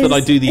 I love that is- I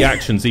do the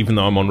actions even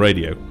though I'm on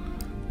radio.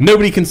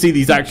 Nobody can see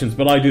these actions,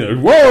 but I do it.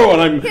 Whoa!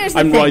 And Here's the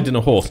I'm thing. riding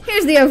a horse.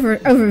 Here's the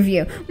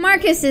overview.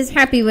 Marcus is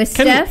happy with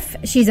Can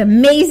Steph. She's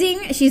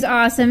amazing. She's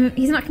awesome.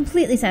 He's not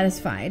completely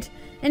satisfied.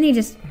 And he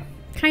just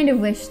kind of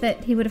wished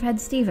that he would have had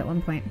Steve at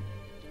one point.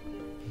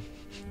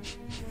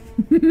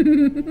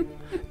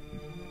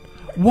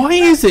 Why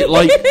is it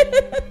like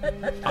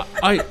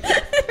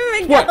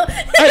Miguel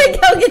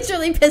gets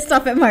really pissed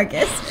off at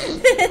Marcus.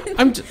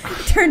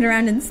 Turned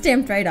around and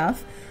stamped right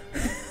off.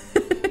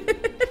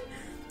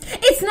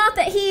 It's not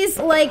that he's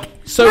like...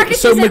 So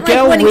Marcus so isn't,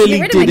 Miguel like, wanting to get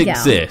really rid of did Miguel.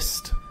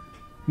 exist.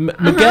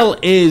 Miguel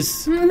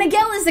is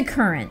a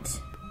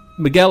current.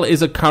 Miguel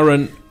is a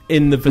current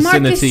in the Marcus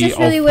vicinity just of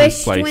really his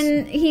wished place.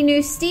 when he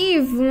knew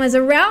Steve and was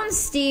around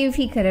Steve,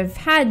 he could have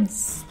had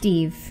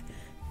Steve.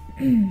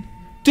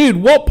 Dude,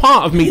 what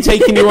part of me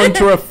taking you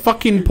onto a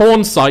fucking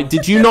porn site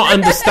did you not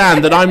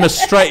understand that I'm as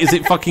straight as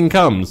it fucking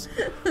comes,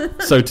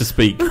 so to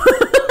speak?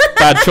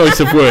 Bad choice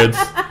of words.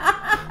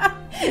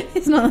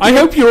 It's not I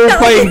hope you're all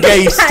playing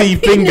gay Bad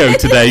Steve Bingo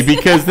today,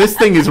 because this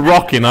thing is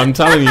rocking, I'm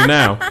telling you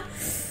now.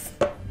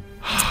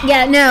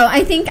 Yeah, no,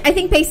 I think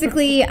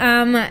basically,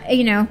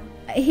 you know,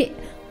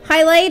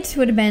 highlight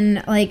would have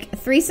been like a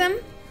threesome.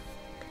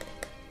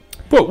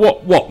 But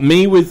what?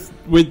 Me with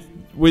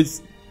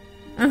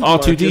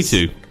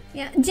R2D2?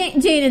 Yeah,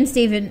 Jane and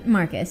Stephen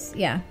Marcus.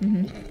 Yeah,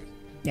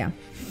 yeah.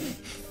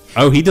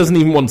 Oh, he doesn't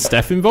even want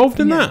Steph involved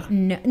in that?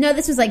 No,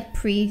 this was like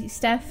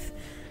pre-Steph.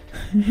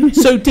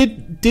 So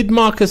did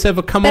Marcus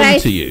ever come on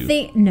to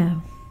you?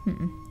 No.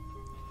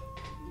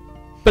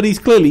 But he's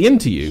clearly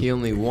into you. He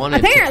only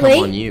wanted Apparently. to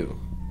come on you.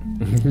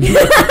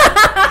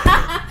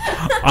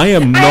 I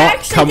am not.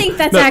 actually think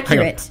that's hang on.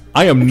 accurate.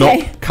 I am Okay.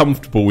 not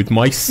comfortable with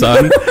my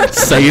son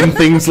saying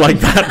things like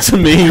that to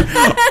me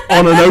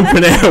on an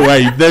open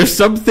airwave. There's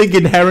something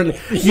inherent.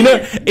 You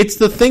know, it's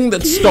the thing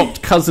that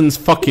stopped cousins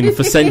fucking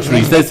for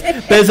centuries.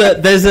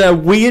 There's a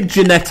weird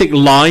genetic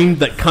line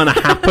that kind of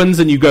happens,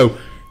 and you go,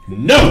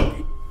 no.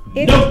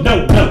 Ew.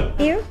 No.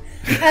 Ew.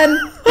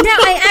 No,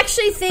 I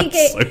actually think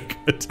it. So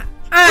good.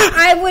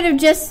 I would have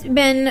just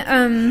been.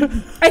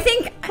 I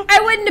think I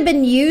wouldn't have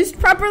been used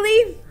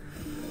properly.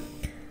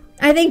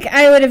 I think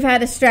I would have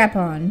had a strap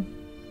on.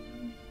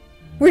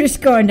 We're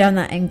just going down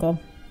that angle.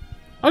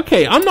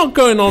 Okay, I'm not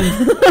going on.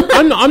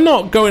 I'm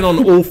not going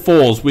on all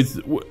fours with,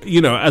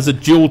 you know, as a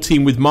dual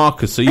team with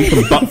Marcus, so you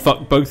can butt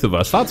fuck both of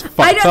us. That's fucked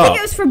up. I don't think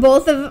it was for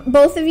both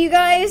of you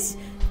guys.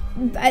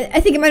 I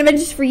think it might have been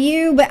just for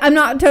you, but I'm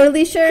not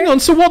totally sure. Hang on,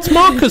 so what's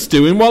Marcus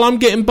doing while I'm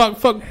getting butt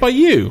fucked by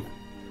you?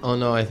 Oh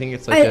no, I think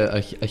it's like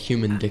a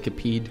human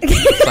dickipede.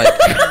 It's like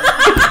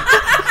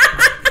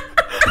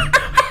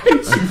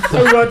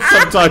So much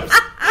sometimes.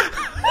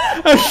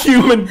 A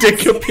human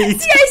dickipede.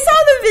 See, I saw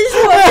the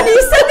visual and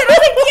you said that. I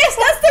was like, yes,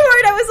 that's the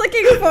word I was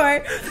looking for.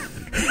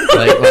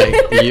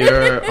 like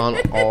you're on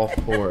all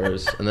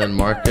fours, and then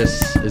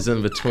Marcus is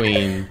in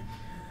between.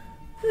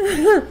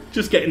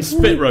 Just getting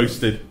spit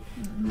roasted.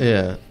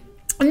 Yeah.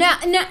 No,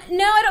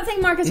 I don't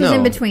think Marcus was No.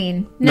 in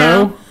between.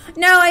 No?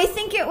 No, I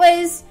think it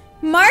was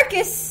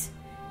Marcus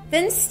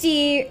then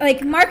Steve,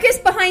 like Marcus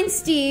behind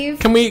Steve.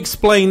 Can we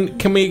explain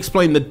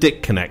the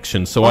dick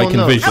connection so I can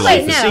no. visualize Oh,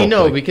 wait, this no. See, no,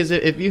 properly? because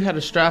if you had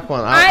a strap on,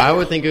 I- I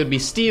would think it would be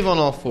Steve on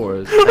all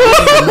fours, and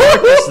then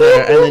Marcus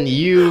there, and then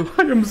you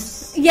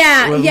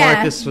Yeah, with yeah,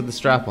 Marcus with the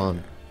strap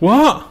on.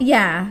 What?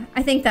 yeah.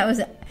 I think that was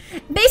it.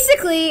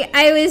 Basically,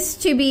 I was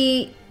to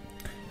be.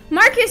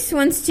 Marcus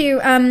wants to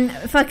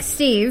fuck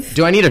Steve.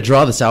 Do I need to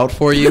draw this out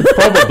for you?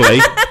 Probably.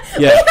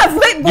 Yeah. Have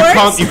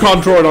whiteboards. You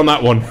can't draw it on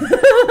that one.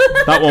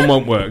 That one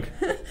won't work.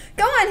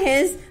 Go on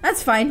his.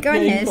 That's fine. Go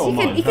on Yeah, his. go on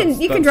mine. You can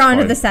That's draw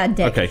onto fine. the sad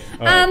dick. Okay.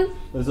 all right.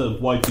 There's a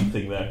wiping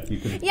thing there. You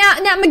can. Yeah,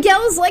 now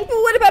Miguel's like, but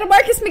what about a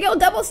Marcus Miguel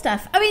double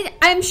stuff? I mean,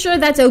 I'm sure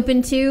that's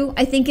open too.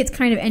 I think it's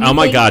kind of anything. Oh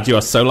my God! You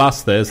are so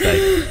last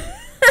Thursday.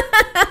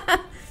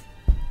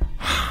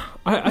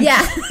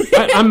 Yeah.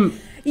 I'm.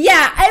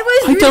 Yeah, I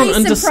was I don't really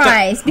understand.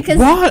 surprised because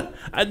What?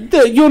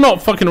 You're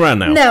not fucking around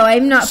now. no,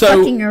 I'm not So-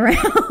 fucking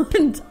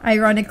around.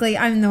 Ironically,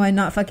 I'm the one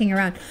not fucking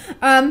around.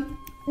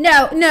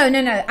 No,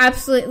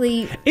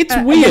 absolutely. It's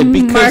the weird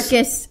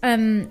because-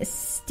 Marcus,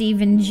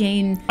 Steve and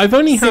Jane. I've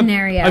only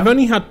scenario.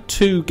 had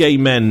 2 gay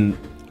men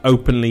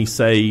openly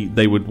say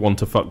they would want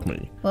to fuck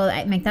me. Well,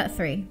 I make that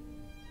 3.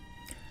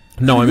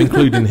 No, I'm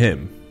including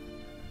him.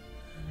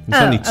 It's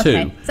Oh, only 2,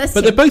 okay. So that's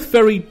but 2. they're both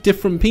very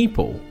different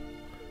people.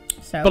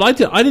 So, But I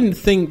didn't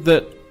think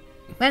that.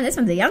 man, this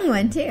one's a young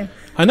one too.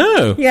 I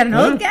know. You got an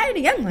Yeah. old guy and a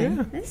young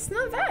one. Yeah. It's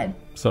not bad.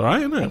 It's all right,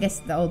 isn't it? I guess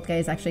the old guy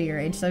is actually your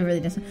age, so it really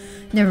doesn't.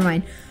 Never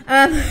mind.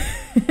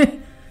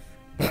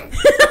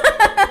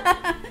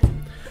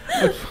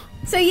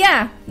 So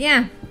yeah.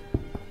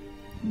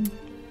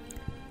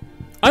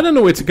 I don't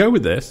know where to go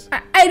with this.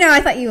 I know, I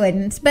thought you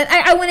wouldn't, but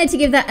I wanted to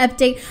give that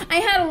update. I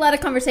had a lot of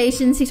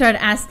conversations. He started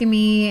asking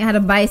me how to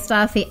buy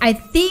stuff. I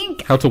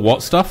think How to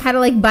what stuff? how to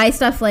like buy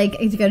stuff, like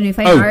to go to New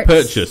Fine Oh, Arts.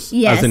 purchase.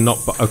 Yes. As in not.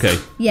 Okay.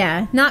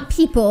 Yeah, not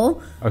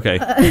people, Okay.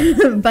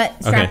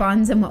 but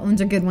strap-ons and what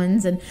ones are good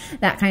ones and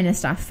that kind of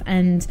stuff.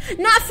 And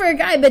not for a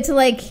guy, but to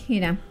like,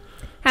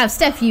 have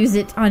Steph use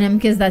it on him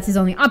because that's his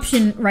only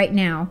option right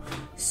now.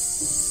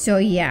 So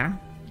yeah.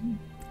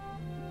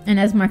 And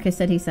as Marcus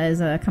said, he says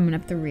coming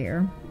up the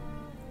rear.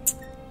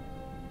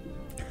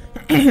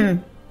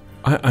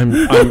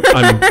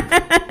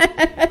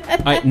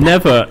 I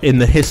never in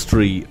the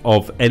history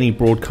of any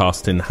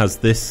broadcasting has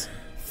this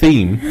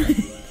theme,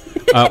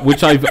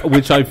 which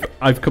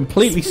I've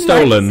completely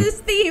stolen. Marcus's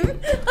theme.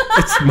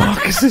 It's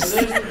Marcus's.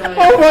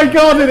 Oh my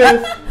God, it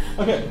is.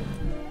 Okay.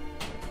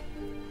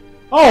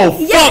 Oh,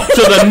 Yes. fuck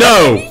to the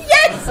no. Yes.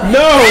 No,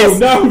 Yes,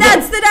 no.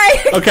 That's the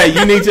night. Okay,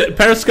 you need to.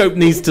 Periscope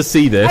needs to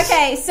see this.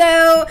 Okay,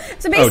 so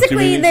do we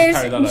basically, need to there's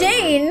carry that over?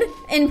 Jane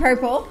in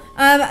purple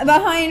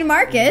behind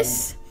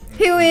Marcus,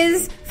 who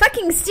is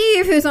fucking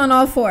Steve, who's on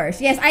all fours.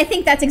 Yes, I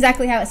think that's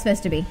exactly how it's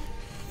supposed to be.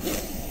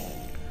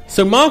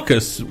 So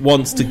Marcus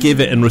wants to give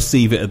it and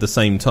receive it at the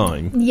same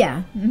time,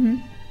 Yeah. Mm-hmm.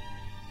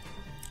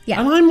 Yeah.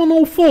 and I'm on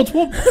all fours.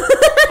 What?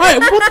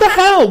 What the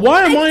hell?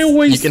 Why am I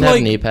always You can like?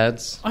 have knee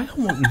pads. I don't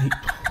want knee.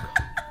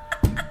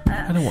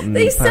 I don't want knee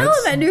They pads. sell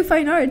them at New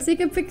Fine Arts, so you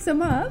can pick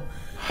some up.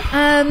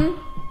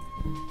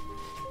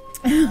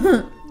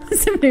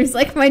 Somebody was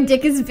like, my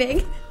dick is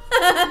big.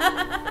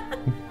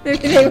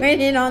 Maybe they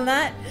went in on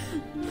that.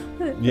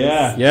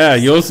 Yeah,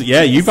 yours.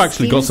 Yeah, you've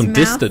actually got some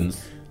Steve's mouth.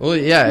 distance. Well,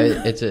 yeah,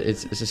 it's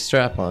a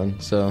strap on,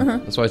 so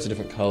that's why it's a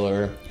different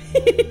color.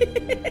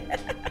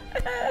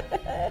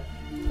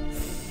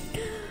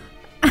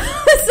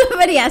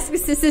 Somebody asked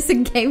us, is this a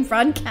gay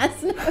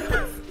broadcast? No,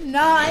 it's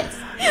not.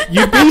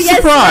 You'd be Yes,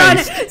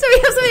 surprised. not. So we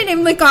have somebody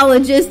named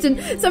Mycologist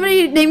and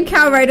somebody named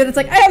Cow Rider that's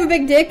like, I have a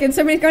big dick, and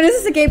somebody's going, is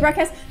this a gay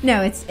broadcast?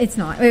 No, it's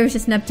not. It was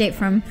just an update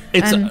from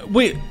It's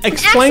wait.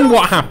 Explain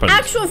what happened.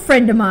 Actual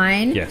friend of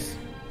mine Yes.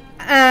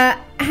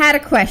 had a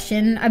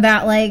question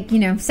about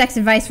sex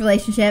advice,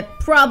 relationship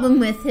problem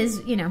with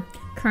his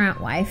current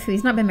wife, who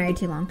he's not been married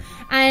too long,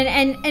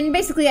 and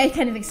basically I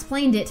kind of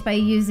explained it by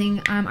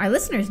using our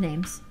listeners'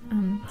 names.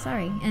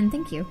 Sorry and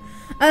thank you.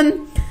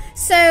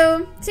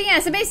 So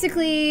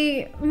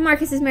basically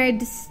Marcus is married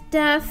to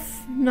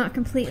Steph, not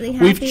completely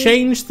happy. We've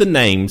changed the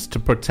names to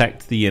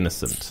protect the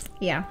innocent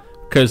Yeah.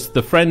 because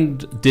the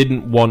friend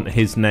didn't want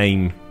his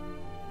name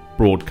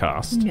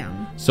broadcast. No.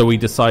 So we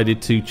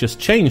decided to just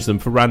change them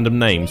for random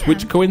names,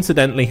 which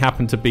coincidentally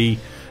happen to be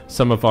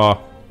some of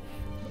our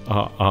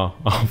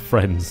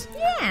friends.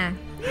 Yeah.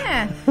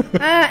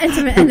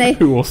 And they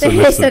Who also they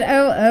listen. said,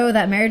 "Oh,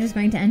 that marriage is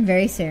going to end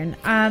very soon."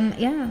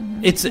 Yeah.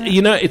 It's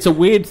it's a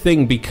weird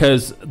thing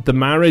because the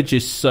marriage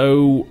is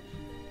so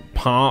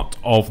part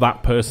of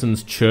that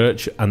person's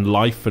church and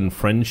life and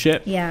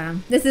friendship. Yeah.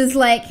 This is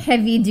like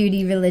heavy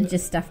duty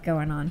religious stuff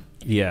going on.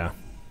 Yeah.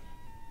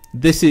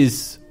 This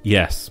is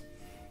yes.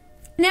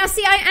 Now,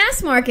 see, I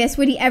asked Marcus,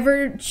 would he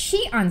ever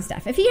cheat on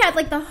Steph? If he had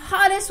like the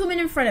hottest woman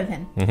in front of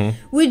him,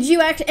 would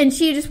you act? And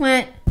she just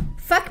went,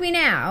 "Fuck me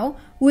now."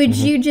 Would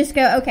you just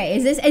go, okay,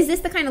 is this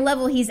the kind of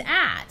level he's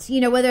at?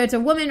 Whether it's a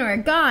woman or a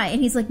guy.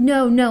 And he's like,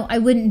 no, I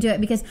wouldn't do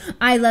it because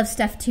I love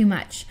Steph too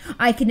much.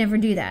 I could never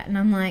do that. And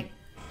I'm like,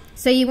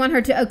 so you want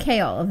her to okay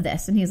all of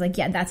this? And he's like,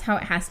 yeah, that's how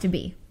it has to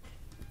be.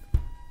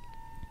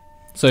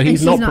 So he's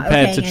she's not not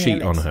prepared to obeying any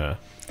cheat of on it. her.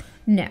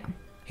 No.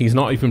 He's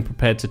not even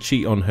prepared to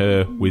cheat on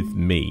her with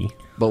me.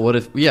 But what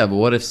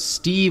if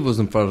Steve was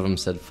in front of him and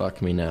said,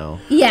 "Fuck me now"?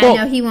 Yeah, Well-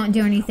 no, he won't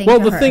do anything. Well,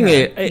 to the hurt thing her,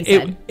 is, he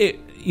said.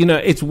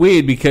 it's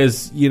weird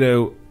because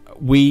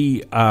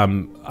we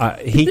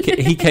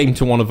he came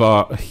to one of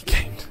our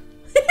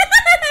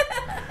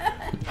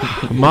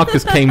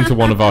Marcus came to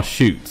one of our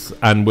shoots,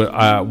 and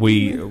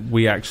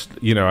we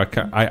actually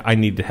I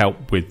needed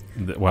help with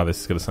wow,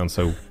 this is going to sound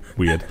so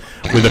weird,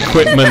 with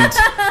equipment,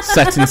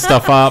 setting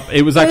stuff up.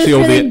 It was actually it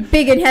was all really the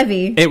big and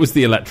heavy. it was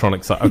the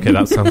electronic side. Okay,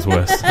 that sounds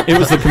worse. It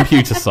was the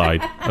computer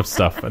side of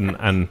stuff, and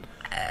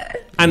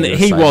You're a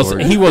he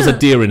cyborg. was a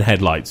deer in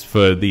headlights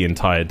for the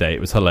entire day. It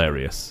was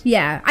hilarious.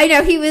 Yeah, I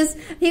know he was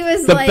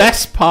The like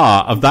best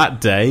part of that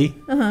day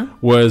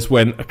was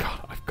when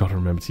God, I've got to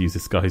remember to use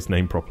this guy's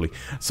name properly.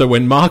 So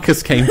when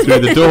Marcus came through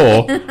the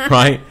door,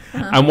 right,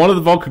 and one of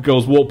the vodka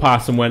girls walked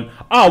past and went,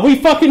 "Oh, are we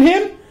fucking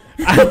him?"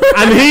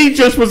 And he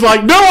just was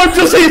like, "No, I'm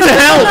just here to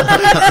help."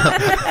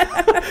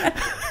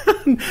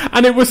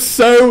 And it was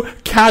so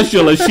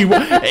casual as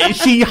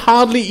she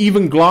hardly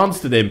even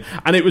glanced at him,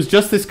 and it was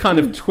just this kind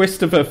of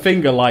twist of her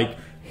finger, like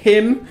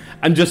him,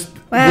 and just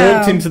Wow.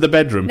 walked into the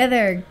bedroom.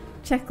 another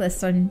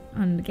checklist on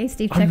the Gay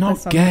Steve checklist. I'm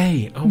not on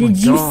gay. Oh Did my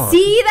you God.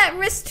 see that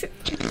wrist?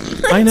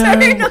 I know.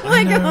 turn? Oh my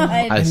I know. god!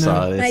 I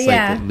saw it. It's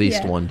Yeah, like at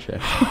least yeah. one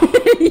check.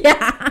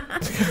 Yeah.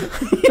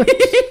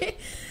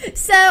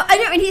 So I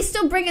know, and he's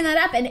still bringing that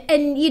up, and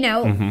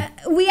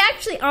Mm-hmm. we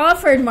actually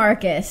offered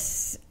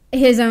Marcus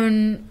his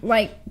own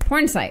like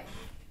porn site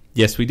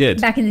Yes, we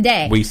did. back in the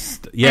day.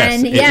 Yes,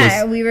 And, it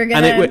yeah, was, we were and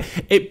gonna-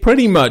 it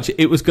pretty much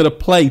it was going to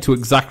play to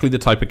exactly the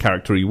type of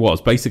character he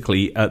was.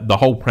 Basically, the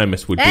whole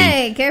premise would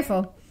Hey,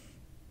 careful. be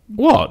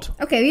what?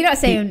 Okay, you're not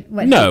saying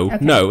what? No, okay.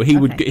 no, he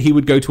Okay.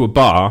 would go to a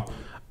bar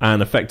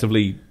and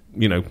effectively,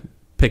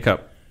 pick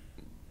up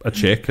a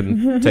chick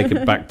and take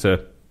it back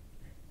to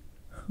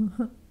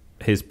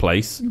his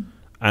place,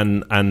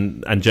 and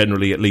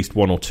generally at least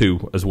one or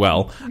two as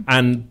well,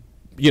 and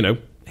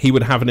he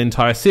would have an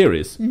entire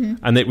series,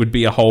 and it would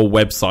be a whole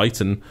website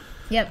and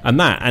Yep. and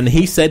that, and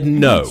he said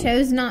no. He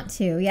chose not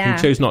to. Yeah.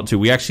 He chose not to.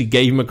 We actually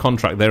gave him a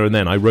contract there and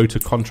then. I wrote a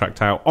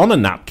contract out on a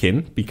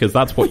napkin because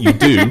that's what you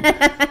do.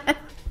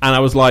 And I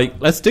was like,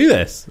 let's do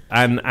this.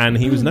 And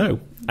he was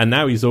no. And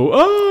now he's all,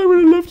 I would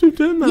have loved to have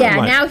done that. Yeah, I'm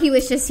like, now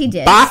he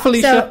did. Bye,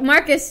 Felicia. So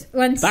Marcus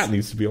once. that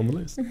needs to be on the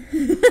list.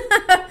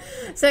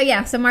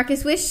 So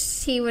Marcus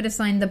wished he would have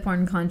signed the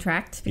porn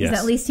contract because Yes.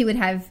 at least he would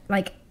have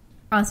like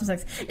awesome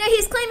sex. Now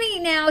he's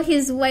claiming now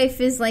his wife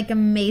is like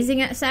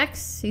amazing at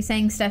sex. He's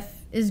saying Steph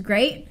is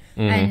great,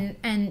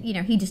 and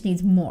he just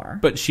needs more.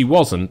 But she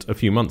wasn't a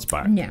few months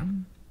back. No.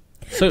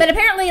 So, But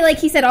apparently, like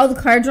he said, all the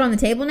cards are on the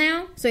table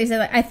now. So he said,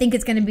 like, I think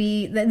it's going to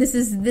be this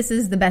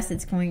is the best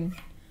it's going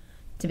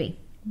to be.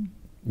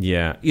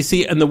 yeah. You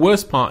see, and the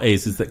worst part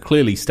is that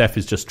clearly Steph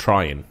is just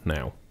trying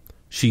now.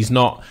 She's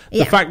not...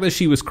 Yeah. The fact that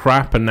she was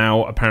crap and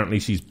now apparently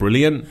she's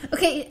brilliant...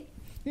 Okay.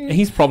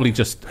 She's probably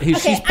just I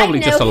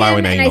know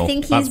allowing him, and I anal.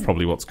 think That's he's-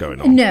 probably what's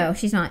going on. No,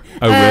 she's not.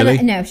 Oh,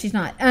 really? No, she's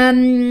not.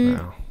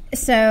 Wow.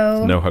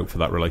 So No hope for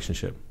that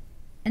relationship.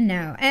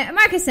 no.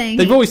 Mark is saying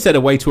They've always said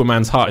a way to a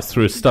man's heart is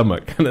through his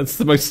stomach, and it's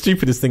the most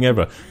stupidest thing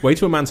ever. Way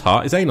to a man's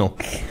heart is anal.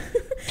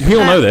 We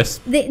all know this.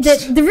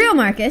 the real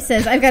Marcus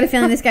says, I've got a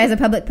feeling this guy's a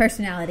public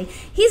personality.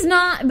 He's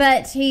not,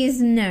 but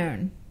he's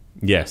known.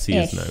 Yes, he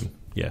is Ish. known.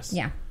 Yes.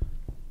 Yeah.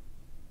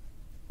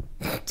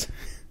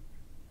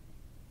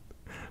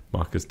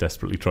 Marcus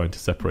desperately trying to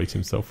separate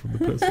himself from the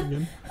person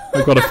again.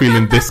 I've got a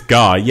feeling this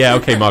guy... Yeah,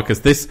 okay, Marcus,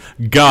 this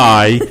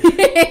guy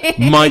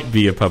might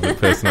be a public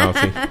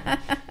personality.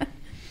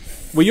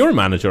 Well, you're a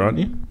manager, aren't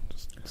you?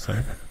 Just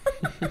saying.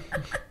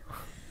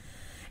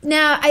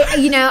 Now,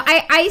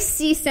 I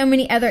see so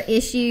many other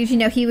issues.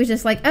 He was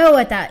just like, oh,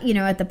 at that,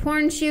 at the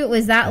porn shoot,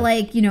 was that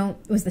like,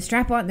 was the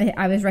strap on that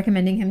I was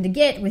recommending him to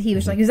get? He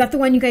was like, is that the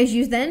one you guys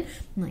used then?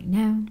 I'm like,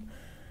 no.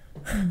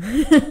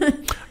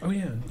 Oh,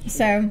 yeah.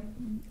 So,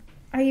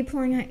 are you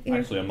pulling out your...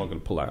 Actually, I'm not going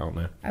to pull that out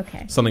now.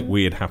 Okay. Something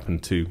weird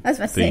happened to I was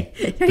about to the say,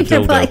 you're going to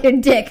pull out your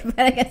dick, but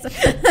I guess...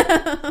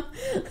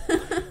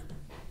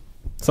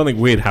 Something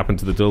weird happened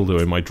to the dildo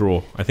in my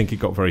drawer. I think it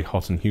got very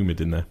hot and humid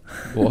in there.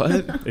 What?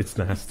 It's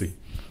nasty.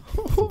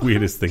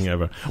 Weirdest thing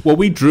ever. Well,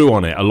 we drew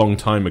on it a long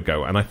time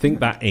ago, and I think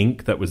that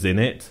ink that was in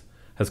it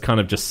has kind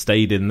of just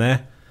stayed in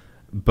there.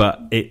 But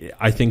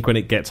I think when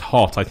it gets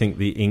hot, I think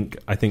the ink,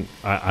 I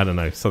don't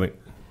know, something...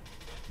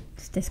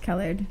 It's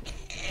discolored.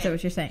 Is that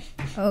what you're saying?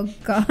 Oh,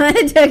 God.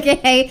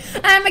 Okay.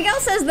 Miguel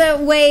says the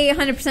way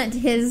 100% to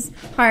his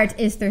heart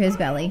is through his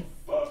belly.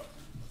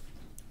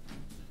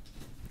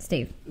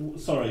 Steve.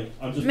 Sorry,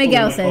 I'm just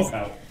Miguel pulling my says-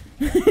 cock out.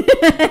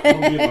 Hold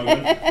me a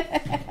moment.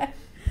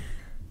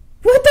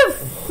 What the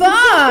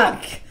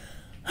fuck?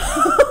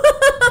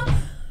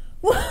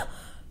 What?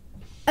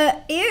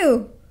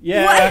 Ew.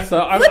 Yeah, What, so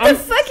what the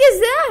fuck is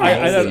that?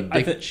 I don't...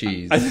 Dick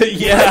cheese.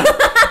 yeah,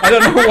 I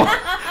don't know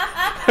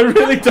why. I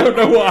really don't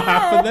know what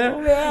happened there,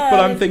 but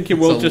I'm thinking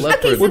we'll It's a just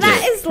leopard we'll so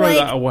that just is throw like-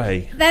 that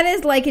away. That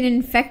is like an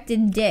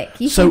infected dick.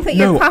 You So should put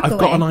your no, cock I've away.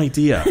 got an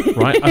idea,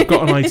 right? I've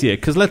got an idea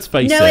because let's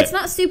face No, it. it's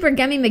not Super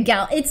Gummy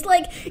Miguel. It's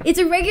like it's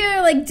a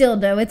regular like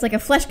dildo. It's like a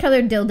flesh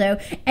colored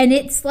dildo, and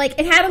it's like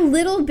it had a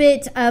little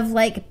bit of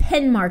like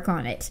pen mark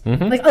on it,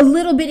 like a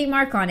little bitty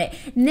mark on it.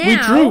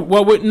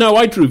 Now,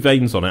 I drew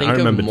veins on it. Think I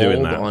remember of mold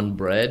doing that. on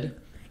bread.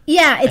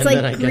 yeah, it's And like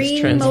then I guess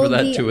green transfer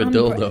that moldy to a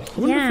umbre-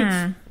 dildo.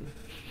 Yeah.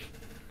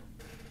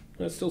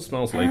 It still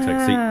smells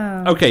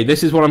latexy. Oh. Okay,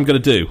 this is what I'm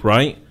going to do,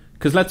 right?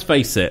 Because let's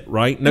face it,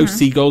 right? No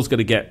seagull's going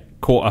to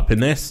get caught up in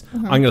this.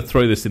 I'm going to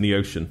throw this in the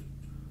ocean.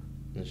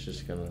 It's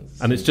just gonna.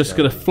 And it's just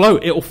going to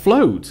float. It'll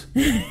float.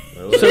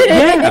 So,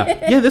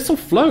 yeah, this will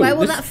float. Why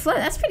will This- that float?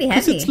 That's pretty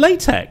Because heavy. it's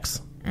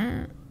latex.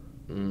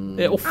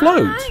 It'll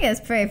float. I think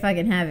it's pretty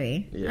fucking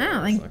heavy. Yeah, I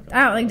don't it's think not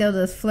I don't think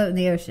dildos float in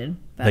the ocean.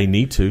 But, They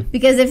need to.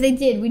 because if they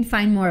did, we'd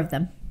find more of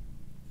them.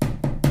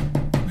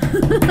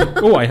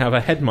 Oh, I have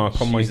a head mark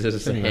on my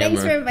Jesus, thing. hammer.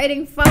 Thanks for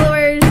inviting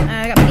followers.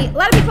 I got a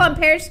lot of people on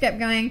Periscope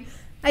going.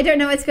 I don't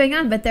know what's going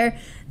on, but they're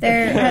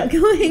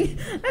going.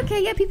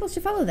 Okay, yeah, people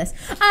should follow this.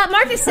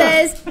 Marcus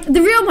says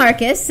the real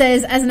Marcus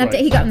says as an update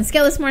he got on the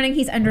scale this morning.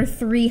 He's under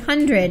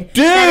 300.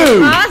 Dude! That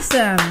is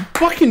awesome.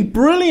 Fucking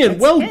brilliant.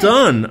 That's Well good.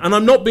 done. And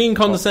I'm not being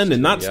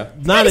condescending. That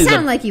It is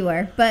sound like you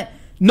were, but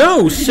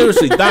No,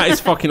 seriously, that is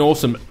fucking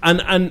awesome.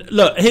 And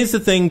look, here's the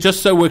thing,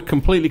 just so we're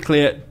completely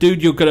clear,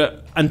 dude, you're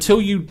gonna,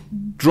 until you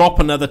drop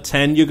another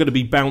 10, you're gonna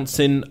be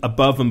bouncing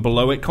above and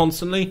below it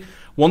constantly.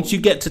 Once you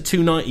get to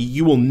 290,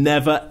 you will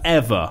never,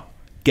 ever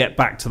get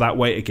back to that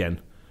weight again.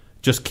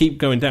 Just keep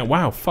going down.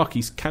 Wow, fuck,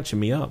 he's catching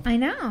me up. I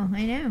know.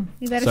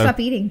 You better So- stop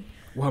eating.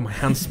 Wow, my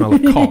hands smell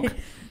of cock.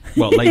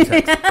 Well,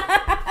 latex.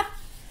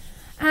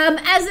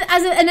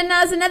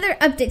 As another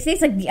update,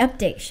 today's like the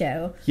update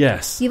show.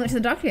 Yes. You went to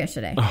the doctor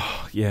yesterday.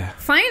 Oh, yeah.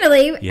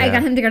 Finally, Yeah. I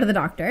got him to go to the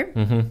doctor.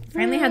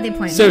 Finally had the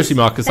appointment. Seriously,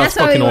 Marcus, that's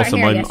why we fucking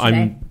weren't awesome.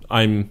 here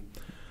yesterday.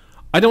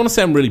 I don't want to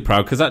say I'm really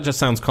proud because that just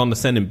sounds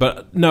condescending,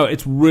 but no, that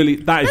is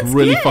That's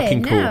really good,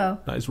 fucking cool. no.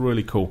 That is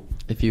really cool.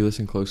 If you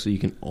listen closely, you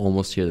can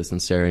almost hear the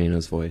sincerity in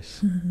his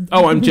voice.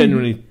 Oh, I'm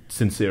genuinely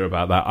sincere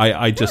about that.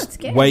 I it's just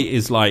good. weight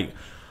is like,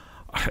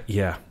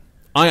 yeah.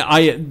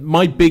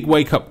 My big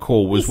wake up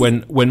call was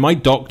when my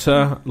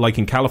doctor, like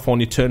in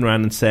California, turned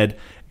around and said,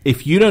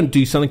 if you don't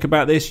do something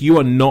about this, you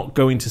are not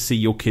going to see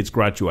your kids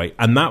graduate.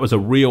 And that was a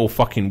real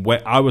fucking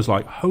I was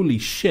like, holy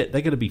shit,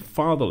 they're going to be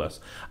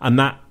fatherless. And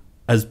that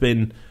has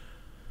been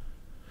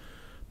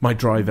my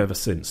drive ever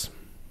since.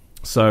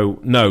 So,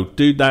 no,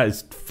 dude, that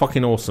is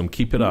fucking awesome.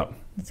 Keep it up.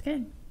 That's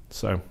good.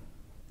 So,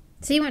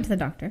 So you went to the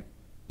doctor.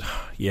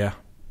 yeah.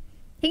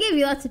 He gave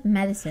you lots of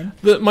medicine.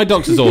 My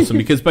doctor's awesome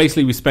because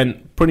basically we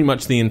spent pretty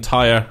much the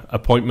entire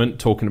appointment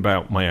talking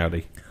about my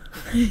Audi.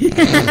 He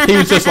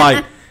was just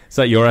like, is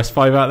that your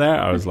S5 out there?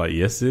 I was like,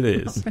 yes, it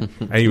is.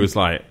 And he was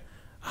like,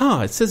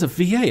 it says a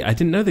V8. I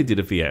didn't know they did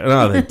a V8.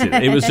 No, they did.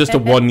 It was just a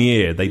 1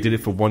 year. They did it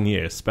for 1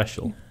 year,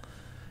 special.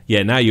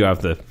 Yeah, now you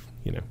have the,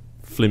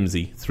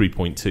 flimsy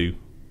 3.2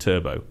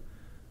 turbo,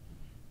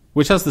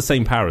 which has the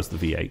same power as the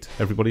V8.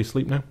 Everybody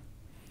asleep now?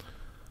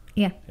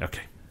 Yeah.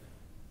 Okay.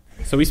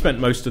 So we spent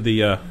most of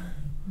the...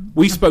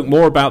 we spoke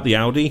more about the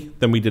Audi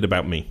than we did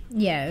about me.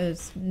 Yeah, it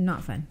was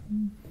not fun.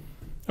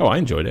 Oh, I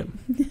enjoyed it.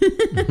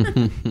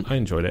 I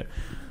enjoyed it.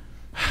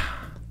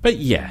 But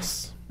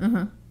yes.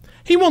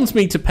 He wants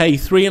me to pay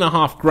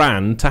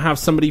 $3,500 to have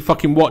somebody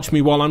fucking watch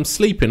me while I'm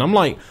sleeping. I'm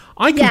like,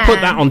 I can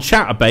put that on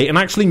Chatterbait and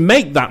actually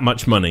make that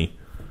much money.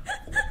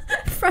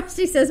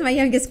 Frosty says my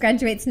youngest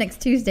graduates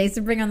next Tuesday,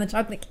 so bring on the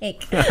chocolate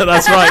cake.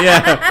 That's right,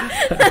 yeah.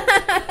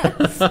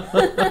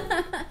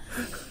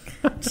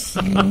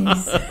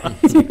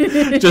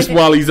 Just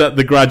while he's at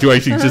the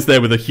graduation, he's just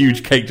there with a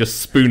huge cake,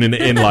 just spooning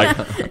it in like,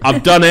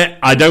 I've done it.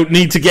 I don't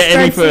need to get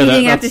any Starts further.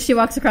 eating after she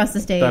walks across the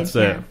stage. That's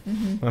it. Yeah.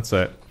 That's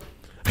it.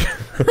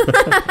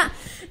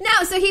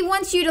 No, so he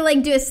wants you to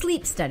like do a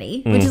sleep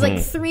study, which is like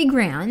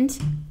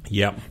 $3,000.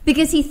 Yep.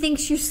 Because he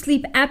thinks you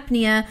sleep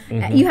apnea,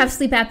 you have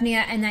sleep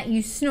apnea, and that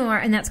you snore,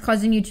 and that's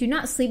causing you to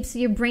not sleep, so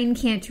your brain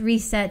can't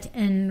reset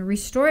and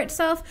restore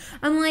itself.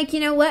 I'm like, you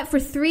know what? For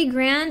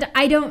 $3,000,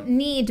 I don't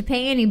need to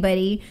pay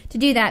anybody to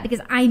do that because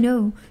I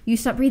know you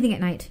stop breathing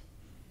at night.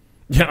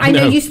 Yeah, I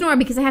know you snore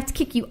because I have to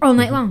kick you all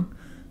night long.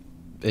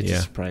 It's Yeah.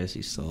 a surprise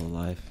he's still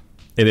alive.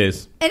 It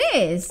is. It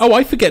is. Oh,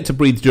 I forget to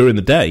breathe during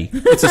the day.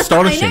 It's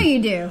astonishing. I know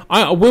you do.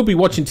 I will be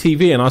watching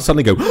TV and I'll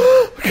suddenly go,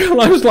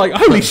 I was like,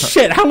 holy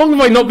shit, how long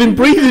have I not been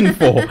breathing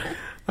for?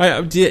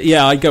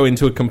 I go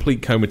into a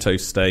complete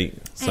comatose state.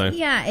 So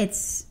Yeah,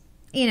 it's,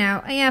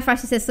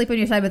 Frosty says sleep on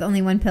your side with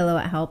only one pillow,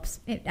 it helps.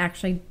 It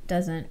actually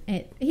doesn't.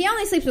 He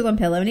only sleeps with one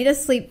pillow, and he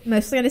does sleep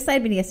mostly on his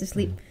side, but he has to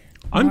sleep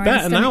I'm more on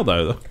better his now,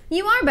 stomach. though.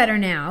 You are better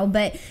now,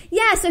 but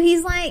yeah, so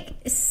he's like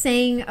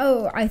saying,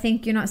 I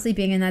think you're not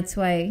sleeping, and that's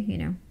why,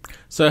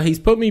 So he's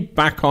put me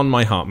back on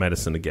my heart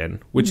medicine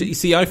again, which, you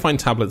see, I find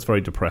tablets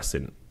very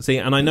depressing. See,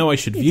 and I know I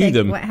should view Take,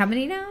 them... What, how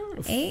many now?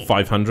 8?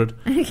 500.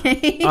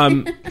 Okay.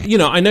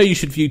 I know you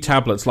should view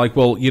tablets like,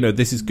 well,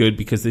 this is good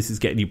because this is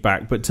getting you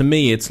back. But to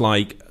me, it's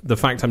like the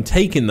fact I'm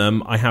taking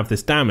them, I have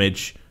this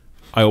damage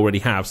I already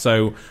have.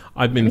 So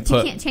I've been But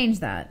put... you can't change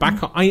that. Back,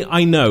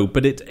 I know,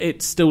 but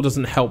it still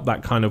doesn't help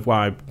that kind of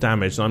why I'm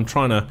damaged. And I'm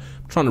trying to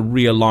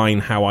realign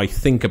how I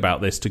think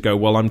about this to go,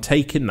 well, I'm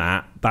taking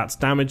that's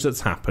damage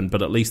that's happened,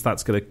 but at least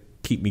that's going to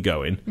keep me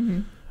going. Mm-hmm.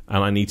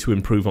 And I need to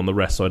improve on the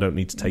rest, so I don't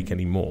need to take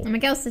any more.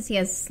 Miguel says he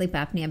has sleep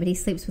apnea, but he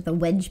sleeps with a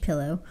wedge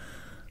pillow.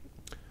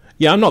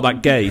 Yeah, I'm not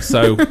that gay,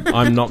 so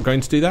I'm not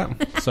going to do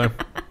that. So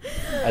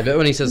I bet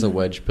when he says a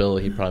wedge pillow,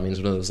 he probably means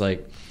one of those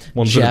like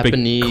one's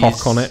Japanese with a big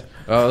cock on it.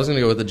 Oh, I was gonna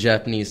go with the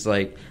Japanese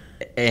like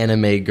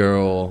anime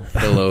girl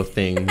pillow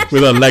thing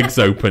with her legs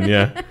open.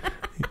 Yeah,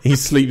 he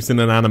sleeps in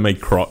an anime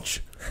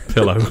crotch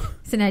pillow.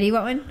 So now do you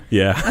want one?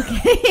 Yeah.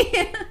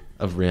 Okay.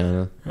 Of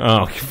Rihanna.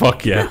 Oh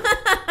fuck yeah!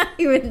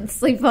 You wouldn't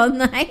sleep all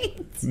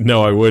night.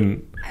 No, I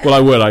wouldn't. Well, I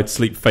would. I'd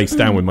sleep face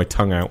down with my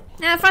tongue out.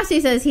 Now,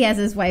 Frosty says he has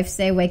his wife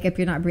say, "Wake up,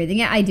 you're not breathing."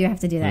 Yeah, I do have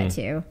to do that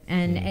too,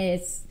 and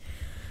it's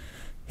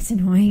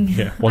annoying.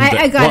 Yeah,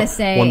 I gotta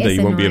say, one day it's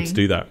you won't be able annoying. to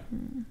do that.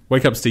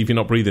 Wake up, Steve. You're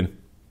not breathing.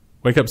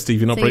 Wake up, Steve.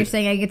 You're not So you're breathing.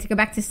 saying I get to go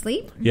back to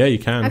sleep? Yeah, you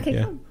can. Okay,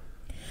 yeah. cool.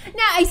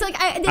 No, it's like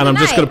And I'm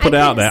just going to put it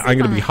out there. I'm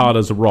going to be hard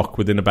as a rock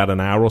within about an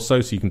hour or so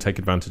you can take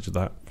advantage of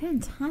that.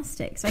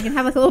 Fantastic. So I can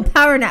have like a little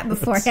power nap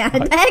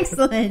beforehand.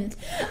 Excellent.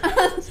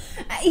 And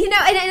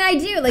I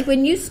do. Like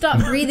when you stop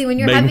breathing, when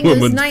you're Main having those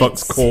woman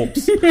nights. fucks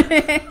corpse.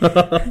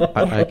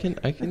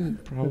 I can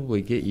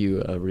probably get you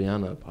a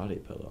Rihanna body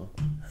pillow.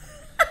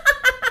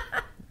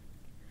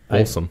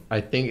 Awesome.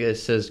 I think it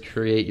says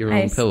create your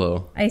own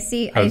pillow. I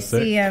see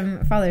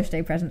Father's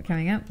Day present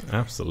coming up.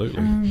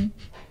 Absolutely.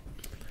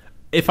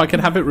 If I could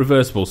have it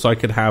reversible, so I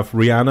could have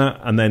Rihanna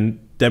and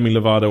then Demi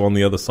Lovato on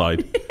the other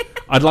side.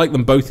 I'd like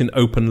them both in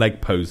open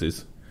leg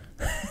poses.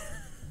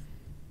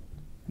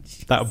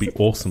 That would be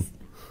awesome.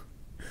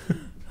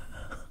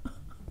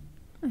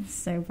 That's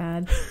so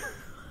bad.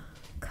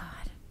 God.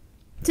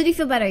 So do you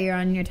feel better? You're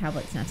on your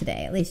tablets now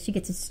today. At least you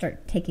get to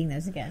start taking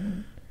those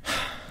again.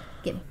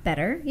 Get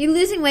better. You're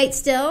losing weight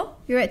still.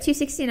 You're at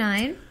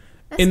 269.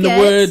 That's In good. the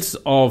words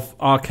of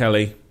R.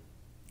 Kelly,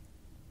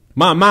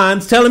 my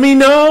mind's telling me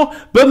no,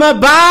 but my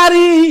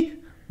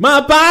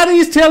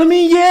body's telling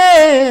me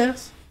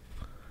yes.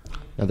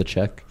 Another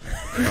check.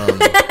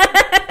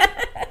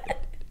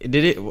 Did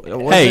it?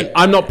 Hey,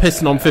 I'm not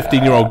pissing on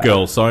 15-year-old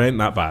girls, so I ain't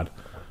that bad.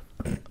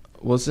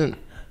 Wasn't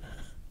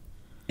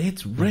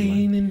It's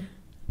raining.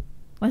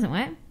 Wasn't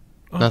what?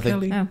 R. Nothing.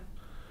 Kelly. Oh.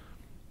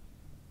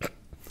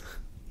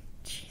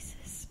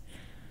 Jesus.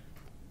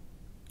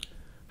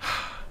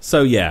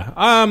 So yeah,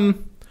 I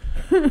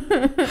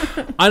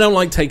don't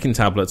like taking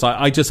tablets.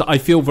 I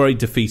feel very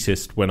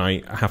defeatist when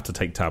I have to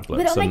take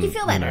tablets. But it'll make you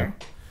feel better.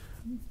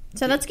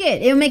 So that's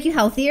good. It'll make you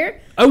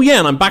healthier. Oh yeah,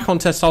 and I'm back on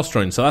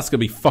testosterone, so that's gonna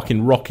be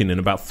fucking rocking in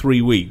about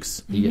 3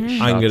 weeks. You get I'm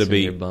shots gonna in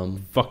be your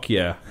bum. fuck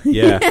yeah,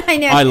 yeah. I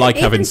know. I like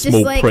having Ethan's just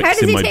small like, pricks how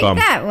does in he my take bum.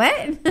 that?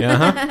 What?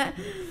 Yeah,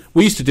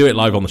 we used to do it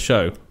live on the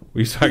show.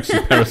 We used to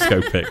actually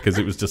periscope it because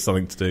it was just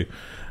something to do.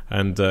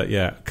 And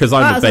yeah, because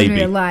I'm a That was when we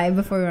baby. were live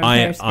before we were on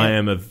Periscope. I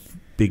am a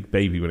big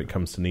baby when it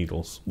comes to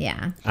needles.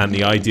 Yeah. And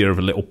the idea of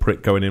a little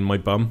prick going in my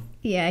bum.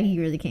 Yeah,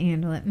 you really can't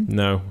handle it.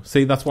 No.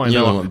 See, that's why You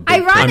don't I'm want not.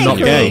 big Ironically, I'm not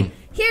gay.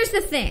 here's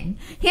the thing.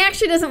 He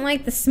actually doesn't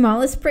like the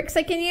smallest pricks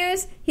I can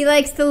use. He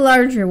likes the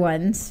larger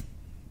ones.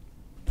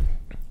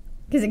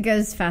 Because it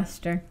goes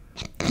faster.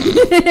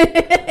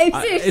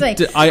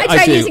 Seriously. I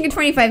tried do. using a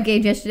 25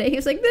 gauge yesterday. He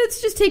was like,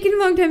 that's just taking a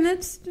long time.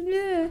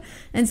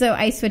 And so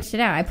I switched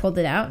it out. I pulled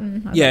it out.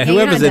 And I was Yeah, like, hey,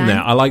 whoever's you're in not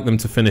there, I like them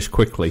to finish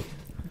quickly.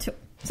 done.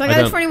 So I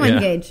got a 21 yeah,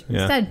 gauge yeah.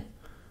 instead.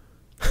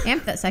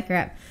 Amp that sucker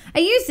up. I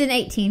used an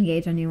 18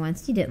 gauge on you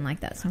once. You didn't like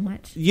that so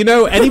much. You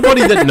know,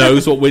 anybody that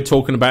knows what we're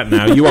talking about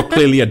now, you are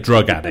clearly a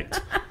drug addict.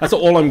 That's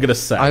all I'm going to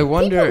say. I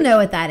wonder. People know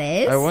what that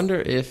is. I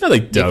wonder if No, they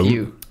if don't.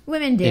 you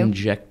Women do.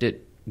 inject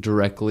it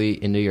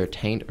directly into your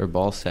taint or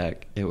ball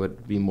sack, it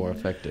would be more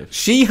effective.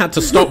 She had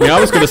to stop me.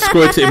 I was going to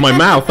squirt it in my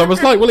mouth. I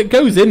was like, well, it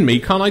goes in me.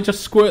 Can't I just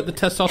squirt the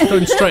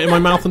testosterone straight in my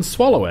mouth and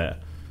swallow it?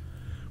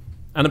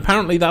 And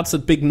apparently that's a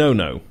big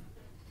no-no.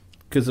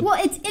 Because Well,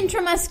 it's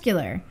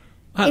intramuscular.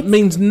 that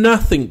means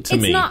nothing to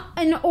It's me. not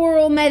an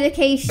oral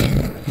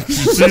medication.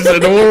 She's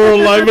an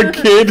oral, I'm a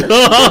kid.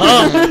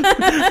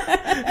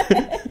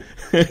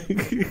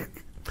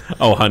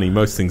 Oh, honey,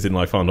 most things in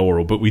life aren't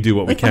oral, but we do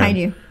what we Look can. behind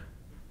you.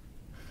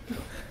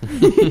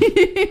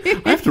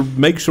 I have to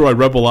make sure I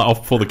rebel that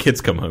off before the kids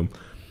come home.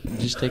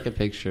 Just take a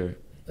picture,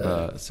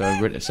 so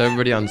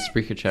everybody on the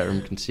Spreaker chat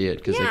room can see it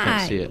because they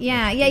can't see it.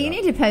 Yeah. You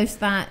need to post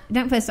that.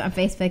 Don't post it on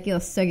Facebook.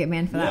 You'll so get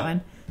banned for that one.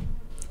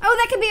 Oh,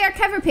 that could be our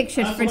cover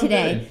picture for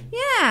today.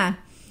 Yeah.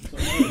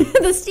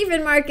 The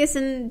Stephen, Marcus,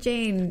 and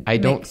Jane. I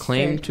don't mixture.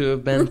 claim to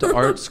have been to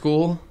art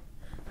school.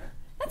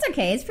 That's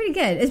okay. It's pretty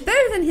good. It's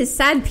better than his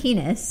sad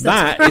penis.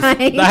 That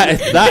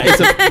That's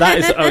right.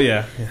 is. Oh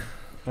yeah.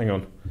 Hang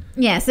on.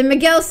 Yes, and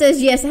Miguel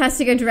says yes, it has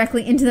to go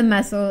directly into the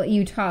muscle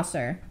you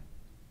tosser.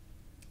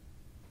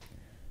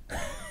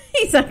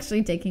 He's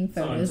actually taking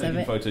photos of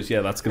it. Photos. Yeah,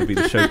 that's going to be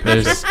the show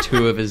picture. There's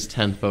 2 of his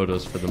 10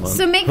 photos for the month.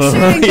 So make sure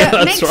to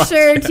go, that's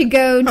right. to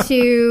go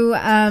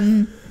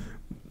to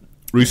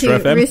Rooster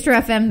FM.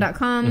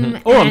 roosterfm.com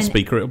Or on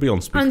speaker. It'll be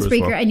on speaker on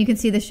speaker, as well. and you can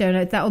see the show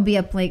notes. That will be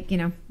up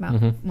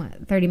about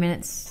 30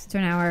 minutes to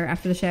an hour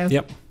after the show.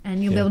 Yep.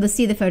 And you'll be able to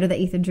see the photo that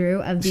Ethan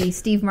drew of the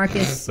Steve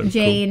Marcus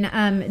Jane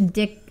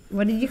Dick.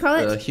 What did you call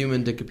it?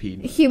 Human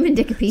dickipede. Human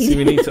dickipede. See,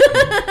 we need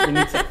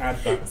to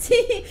add that. See,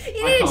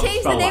 you need to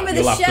change the name of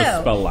the You'll have to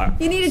show. spell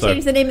that. You need to So,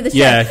 change the name of the show.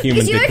 yeah, Human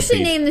Because you actually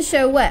Dickipede. named the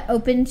show what?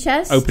 Open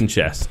Chest? Open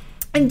chest.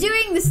 I'm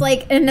doing this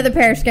another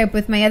Periscope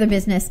with my other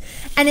business,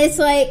 and it's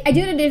I do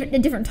it at a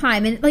different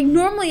time, and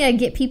normally I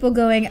get people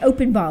going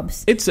open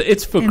bobs. It's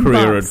for And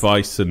career bobs.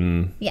 advice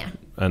and Yeah,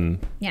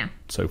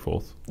 so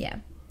forth. yeah.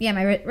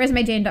 My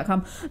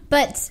resumejane.com.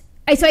 But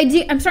I'm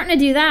starting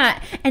to do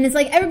that, and it's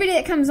everybody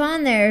that comes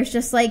on there is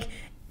just I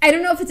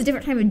don't know if it's a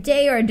different time of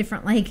day or a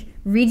different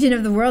region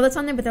of the world that's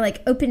on there, but they're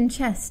open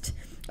chest.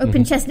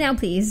 Open chest now,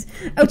 please.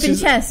 Open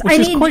chest. I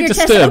need quite your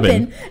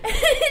disturbing. chest open.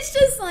 It's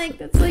just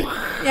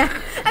yeah.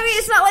 I mean,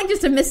 it's not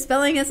just a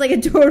misspelling. It's a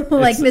total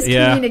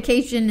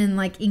miscommunication in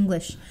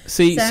English.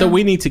 See, so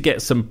we need to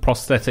get some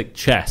prosthetic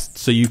chest,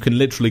 so you can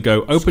literally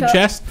go open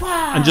chest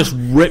and just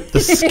rip the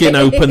skin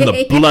open,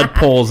 the blood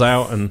pours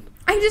out, and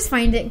I just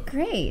find it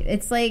great.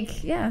 It's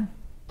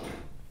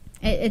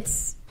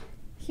it's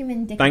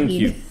human dickipede. Thank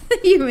you.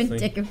 Human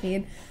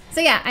dickipede.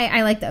 So yeah,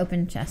 I like the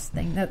open chest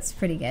thing. That's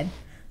pretty good.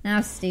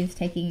 Now Steve's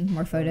taking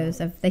more photos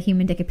of the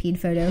human dickipede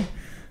photo.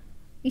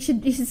 You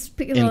should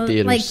put your In little,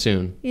 theaters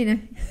soon. You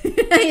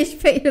should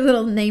put your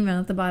little name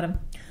out at the bottom.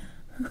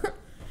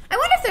 I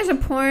wonder if there's a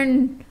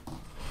porn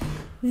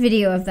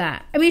video of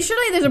that. I mean,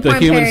 surely there's a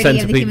porn human parody of the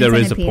centipede, human there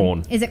is a centipede.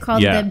 porn. Is it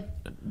called Yeah.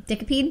 the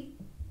dickipede?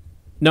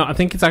 no, I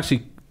think it's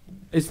actually.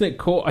 Isn't it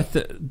called?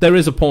 There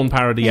is a porn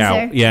parody Is out.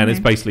 there? Yeah, and it's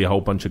Okay. basically a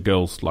whole bunch of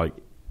girls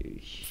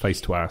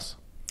face to ass.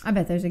 I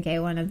bet there's a gay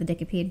one of the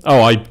dickipede.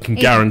 Oh, I can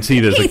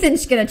guarantee there's a.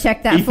 Ethan's gonna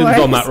check that for Ethan's us.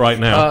 on that right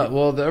now.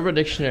 Well, the Urban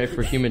Dictionary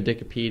for human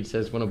dickipede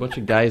says when a bunch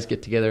of guys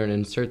get together and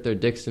insert their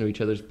dicks into each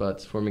other's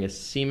butts, forming a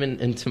semen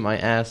into my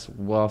ass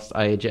whilst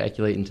I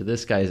ejaculate into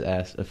this guy's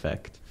ass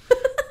effect.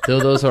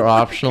 Dildos are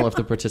optional if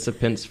the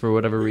participants, for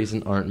whatever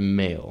reason, aren't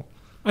male.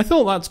 I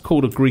thought that's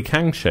called a Greek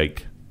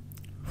handshake.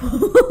 I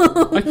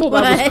thought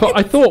that was.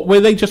 I thought where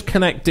they just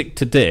connect dick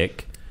to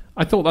dick.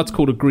 I thought that's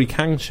called a Greek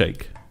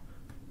handshake.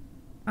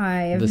 I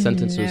have The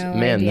sentence was, no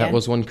man, idea. that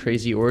was one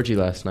crazy orgy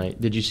last night.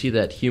 Did you see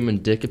that human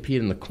dickipede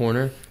in the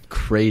corner?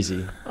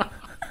 Crazy.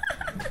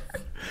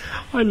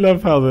 I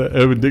love how the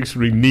Urban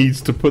Dictionary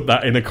needs to put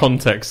that in a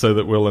context so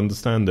that we'll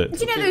understand it. But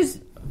there's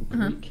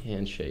Greek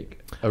handshake.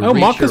 Oh,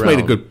 Marcus made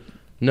a good.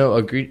 No,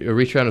 a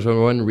reach around is when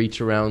one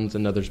reach around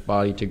another's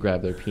body to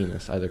grab their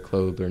penis, either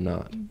clothed or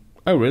not.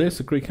 Oh, really? It's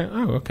a Greek hand.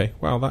 Oh, okay.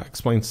 Wow, that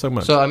explains so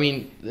much. So, I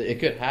mean, it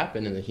could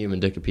happen in the human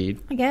dickipede.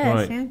 I guess,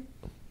 Right. yeah.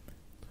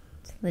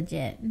 It's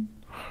legit.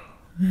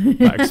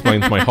 That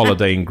explains my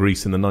holiday in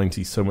Greece in the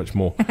 90s so much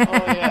more. Oh,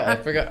 yeah, I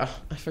forgot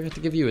to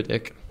give you a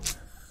dick.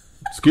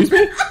 Excuse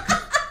me?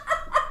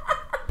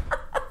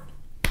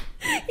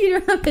 You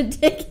don't have a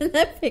dick in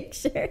that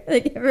picture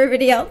like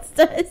everybody else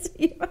does.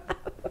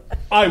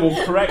 I will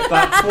correct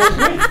that for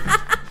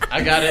you.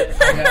 I got it.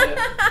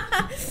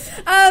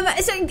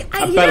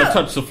 I better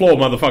touch the floor,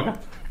 motherfucker.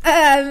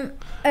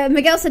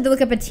 Miguel said to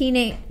look up a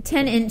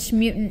 10-inch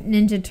mutant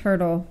ninja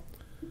turtle.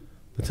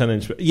 The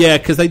 10-inch. Yeah,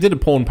 because they did a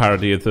porn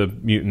parody of the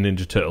Mutant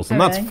Ninja Turtles, and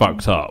Oh, that's really?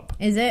 fucked up.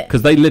 Is it?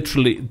 Because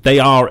they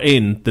are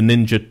in the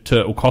Ninja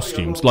Turtle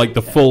costumes, like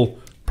the full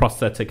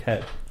prosthetic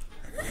head.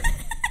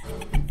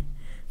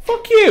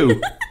 Fuck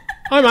you!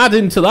 I'm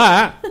adding to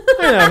that.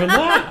 I ain't having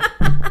that.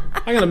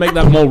 I'm going to make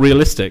that more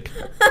realistic.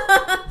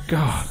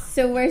 God.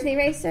 So where's the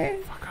eraser?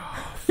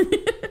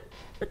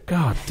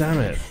 God damn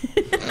it.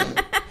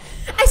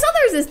 I saw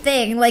there was this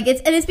thing,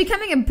 it's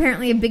becoming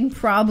apparently a big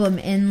problem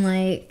in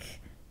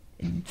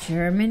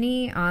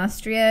Germany,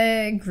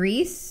 Austria,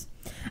 Greece.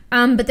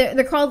 But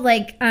they're called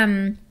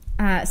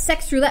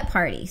sex roulette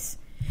parties.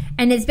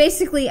 And it's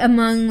basically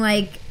among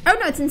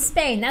it's in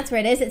Spain. That's where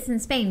it is. It's in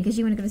Spain because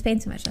you want to go to Spain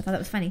so much. I thought that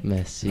was funny.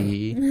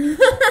 Messy.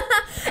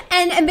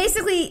 And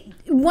basically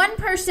one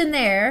person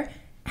there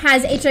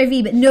has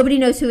HIV, but nobody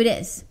knows who it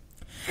is.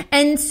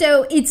 And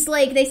so it's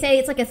they say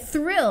it's a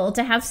thrill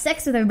to have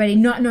sex with everybody,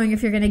 not knowing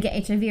if you're going to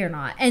get HIV or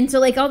not. And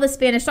so all the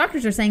Spanish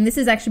doctors are saying this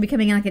is actually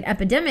becoming an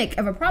epidemic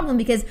of a problem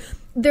because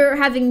they're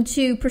having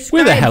to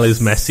prescribe. Where the hell is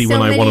Messi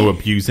when I want to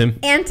abuse him?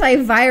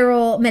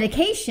 Antiviral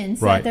medications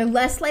so Right. that they're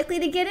less likely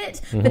to get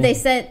it. But they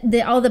said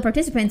that all the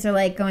participants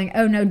are going,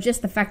 oh no,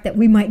 just the fact that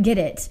we might get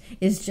it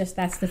is just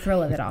that's the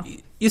thrill of it all.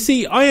 You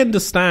see, I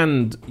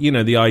understand,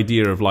 the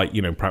idea of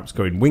perhaps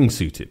going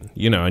wingsuited,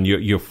 and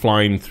you're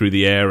flying through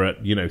the air at,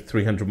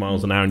 300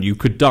 miles an hour and you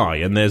could die,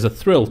 and there's a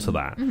thrill to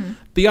that. Mm-hmm.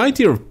 The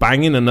idea of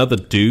banging another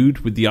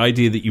dude with the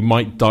idea that you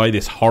might die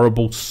this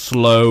horrible,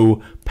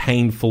 slow,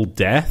 painful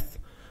death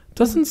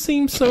doesn't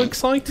seem so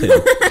exciting.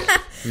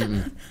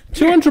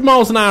 200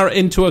 miles an hour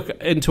into a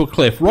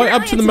cliff, right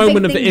up Apparently to the it's a big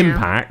moment of thing now.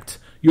 impact,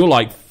 you're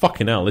like,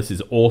 fucking hell, this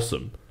is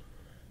awesome.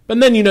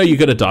 And then you know you're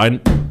going to die,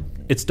 and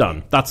it's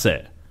done. That's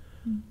it.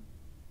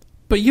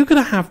 But you're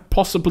going to have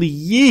possibly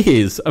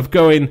years of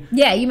going,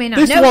 Yeah, you may not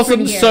this know.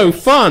 wasn't for so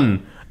years.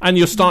 fun. And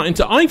you're starting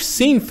to. I've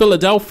seen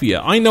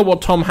Philadelphia. I know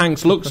what Tom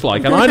Hanks looks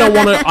like, and I don't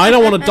want to. I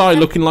don't want to die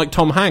looking like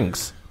Tom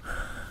Hanks.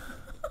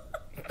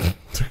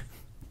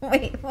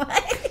 Wait,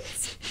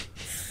 what?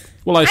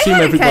 Well, I I assume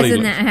had a everybody.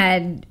 cousin Looks, that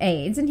had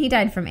AIDS, and he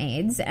died from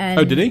AIDS. And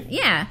Oh, did he?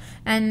 Yeah,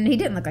 and he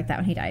didn't look like that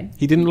when he died.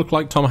 he didn't look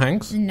like Tom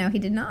Hanks. No, he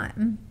did not.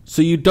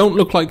 So you don't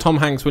look like Tom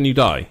Hanks when you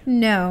die.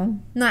 No,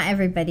 not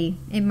everybody.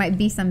 It might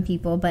be some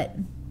people, but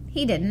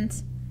he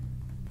didn't.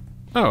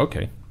 Oh,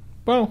 okay.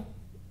 Well,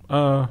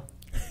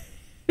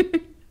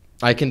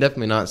 I can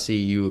definitely not see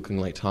you looking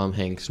like Tom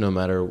Hanks, no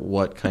matter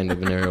what kind of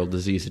venereal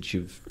disease that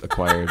you've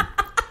acquired.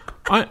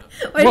 I.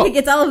 What well, if he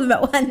gets all of them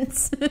at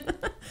once?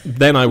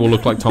 then I will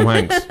look like Tom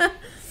Hanks.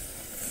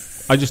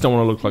 I just don't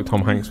want to look like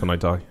Tom Hanks when I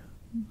die.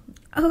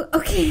 Oh,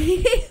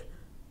 okay.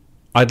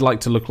 I'd like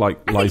to look like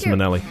I think Liza you're-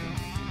 Minnelli.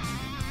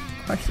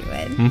 Of course you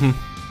would. Mm-hmm.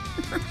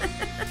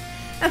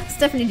 Oh,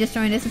 Stephanie just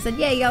joined us and said,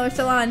 "Yay, y'all are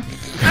still on." All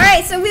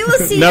right, so we will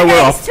see No, you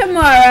we're guys off.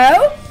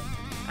 tomorrow.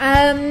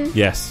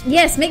 Yes.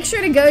 Yes, make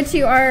sure to go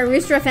to our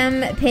Rooster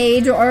FM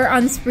page or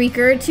on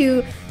Spreaker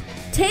to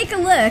take a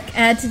look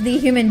at the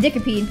human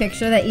dickipede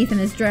picture that Ethan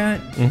has drawn.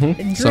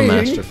 So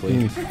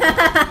masterfully.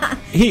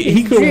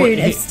 He could. Drew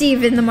he- of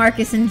Steve in the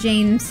Marcus and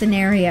James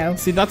scenario.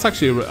 See, that's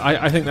actually.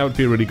 I think that would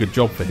be a really good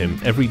job for him.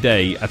 Every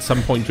day, at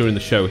some point during the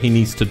show, he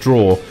needs to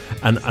draw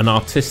an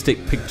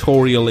artistic,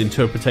 pictorial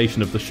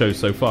interpretation of the show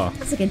so far.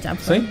 That's a good job.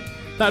 For See, him.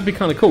 that'd be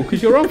kind of cool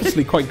because you're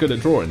obviously quite good at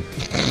drawing.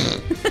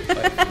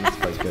 That's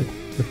quite good.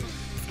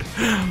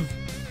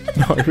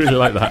 No, I really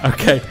like that.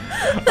 Okay,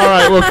 all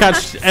right, we'll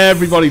catch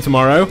everybody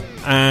tomorrow,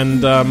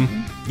 and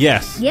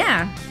yes,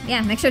 Yeah.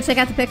 Make sure to check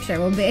out the picture.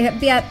 We'll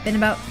be up in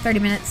about 30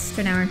 minutes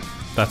to an hour,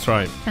 that's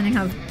right. depending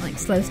how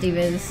slow Steve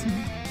is.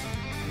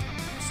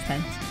 Just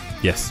depends.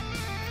 Yes.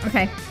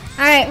 Okay.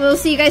 All right. We'll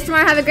see you guys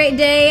tomorrow. Have a great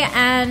day,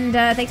 and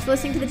thanks for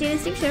listening to the Jane and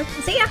Steve Show.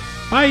 See ya.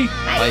 Bye.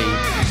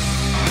 Bye.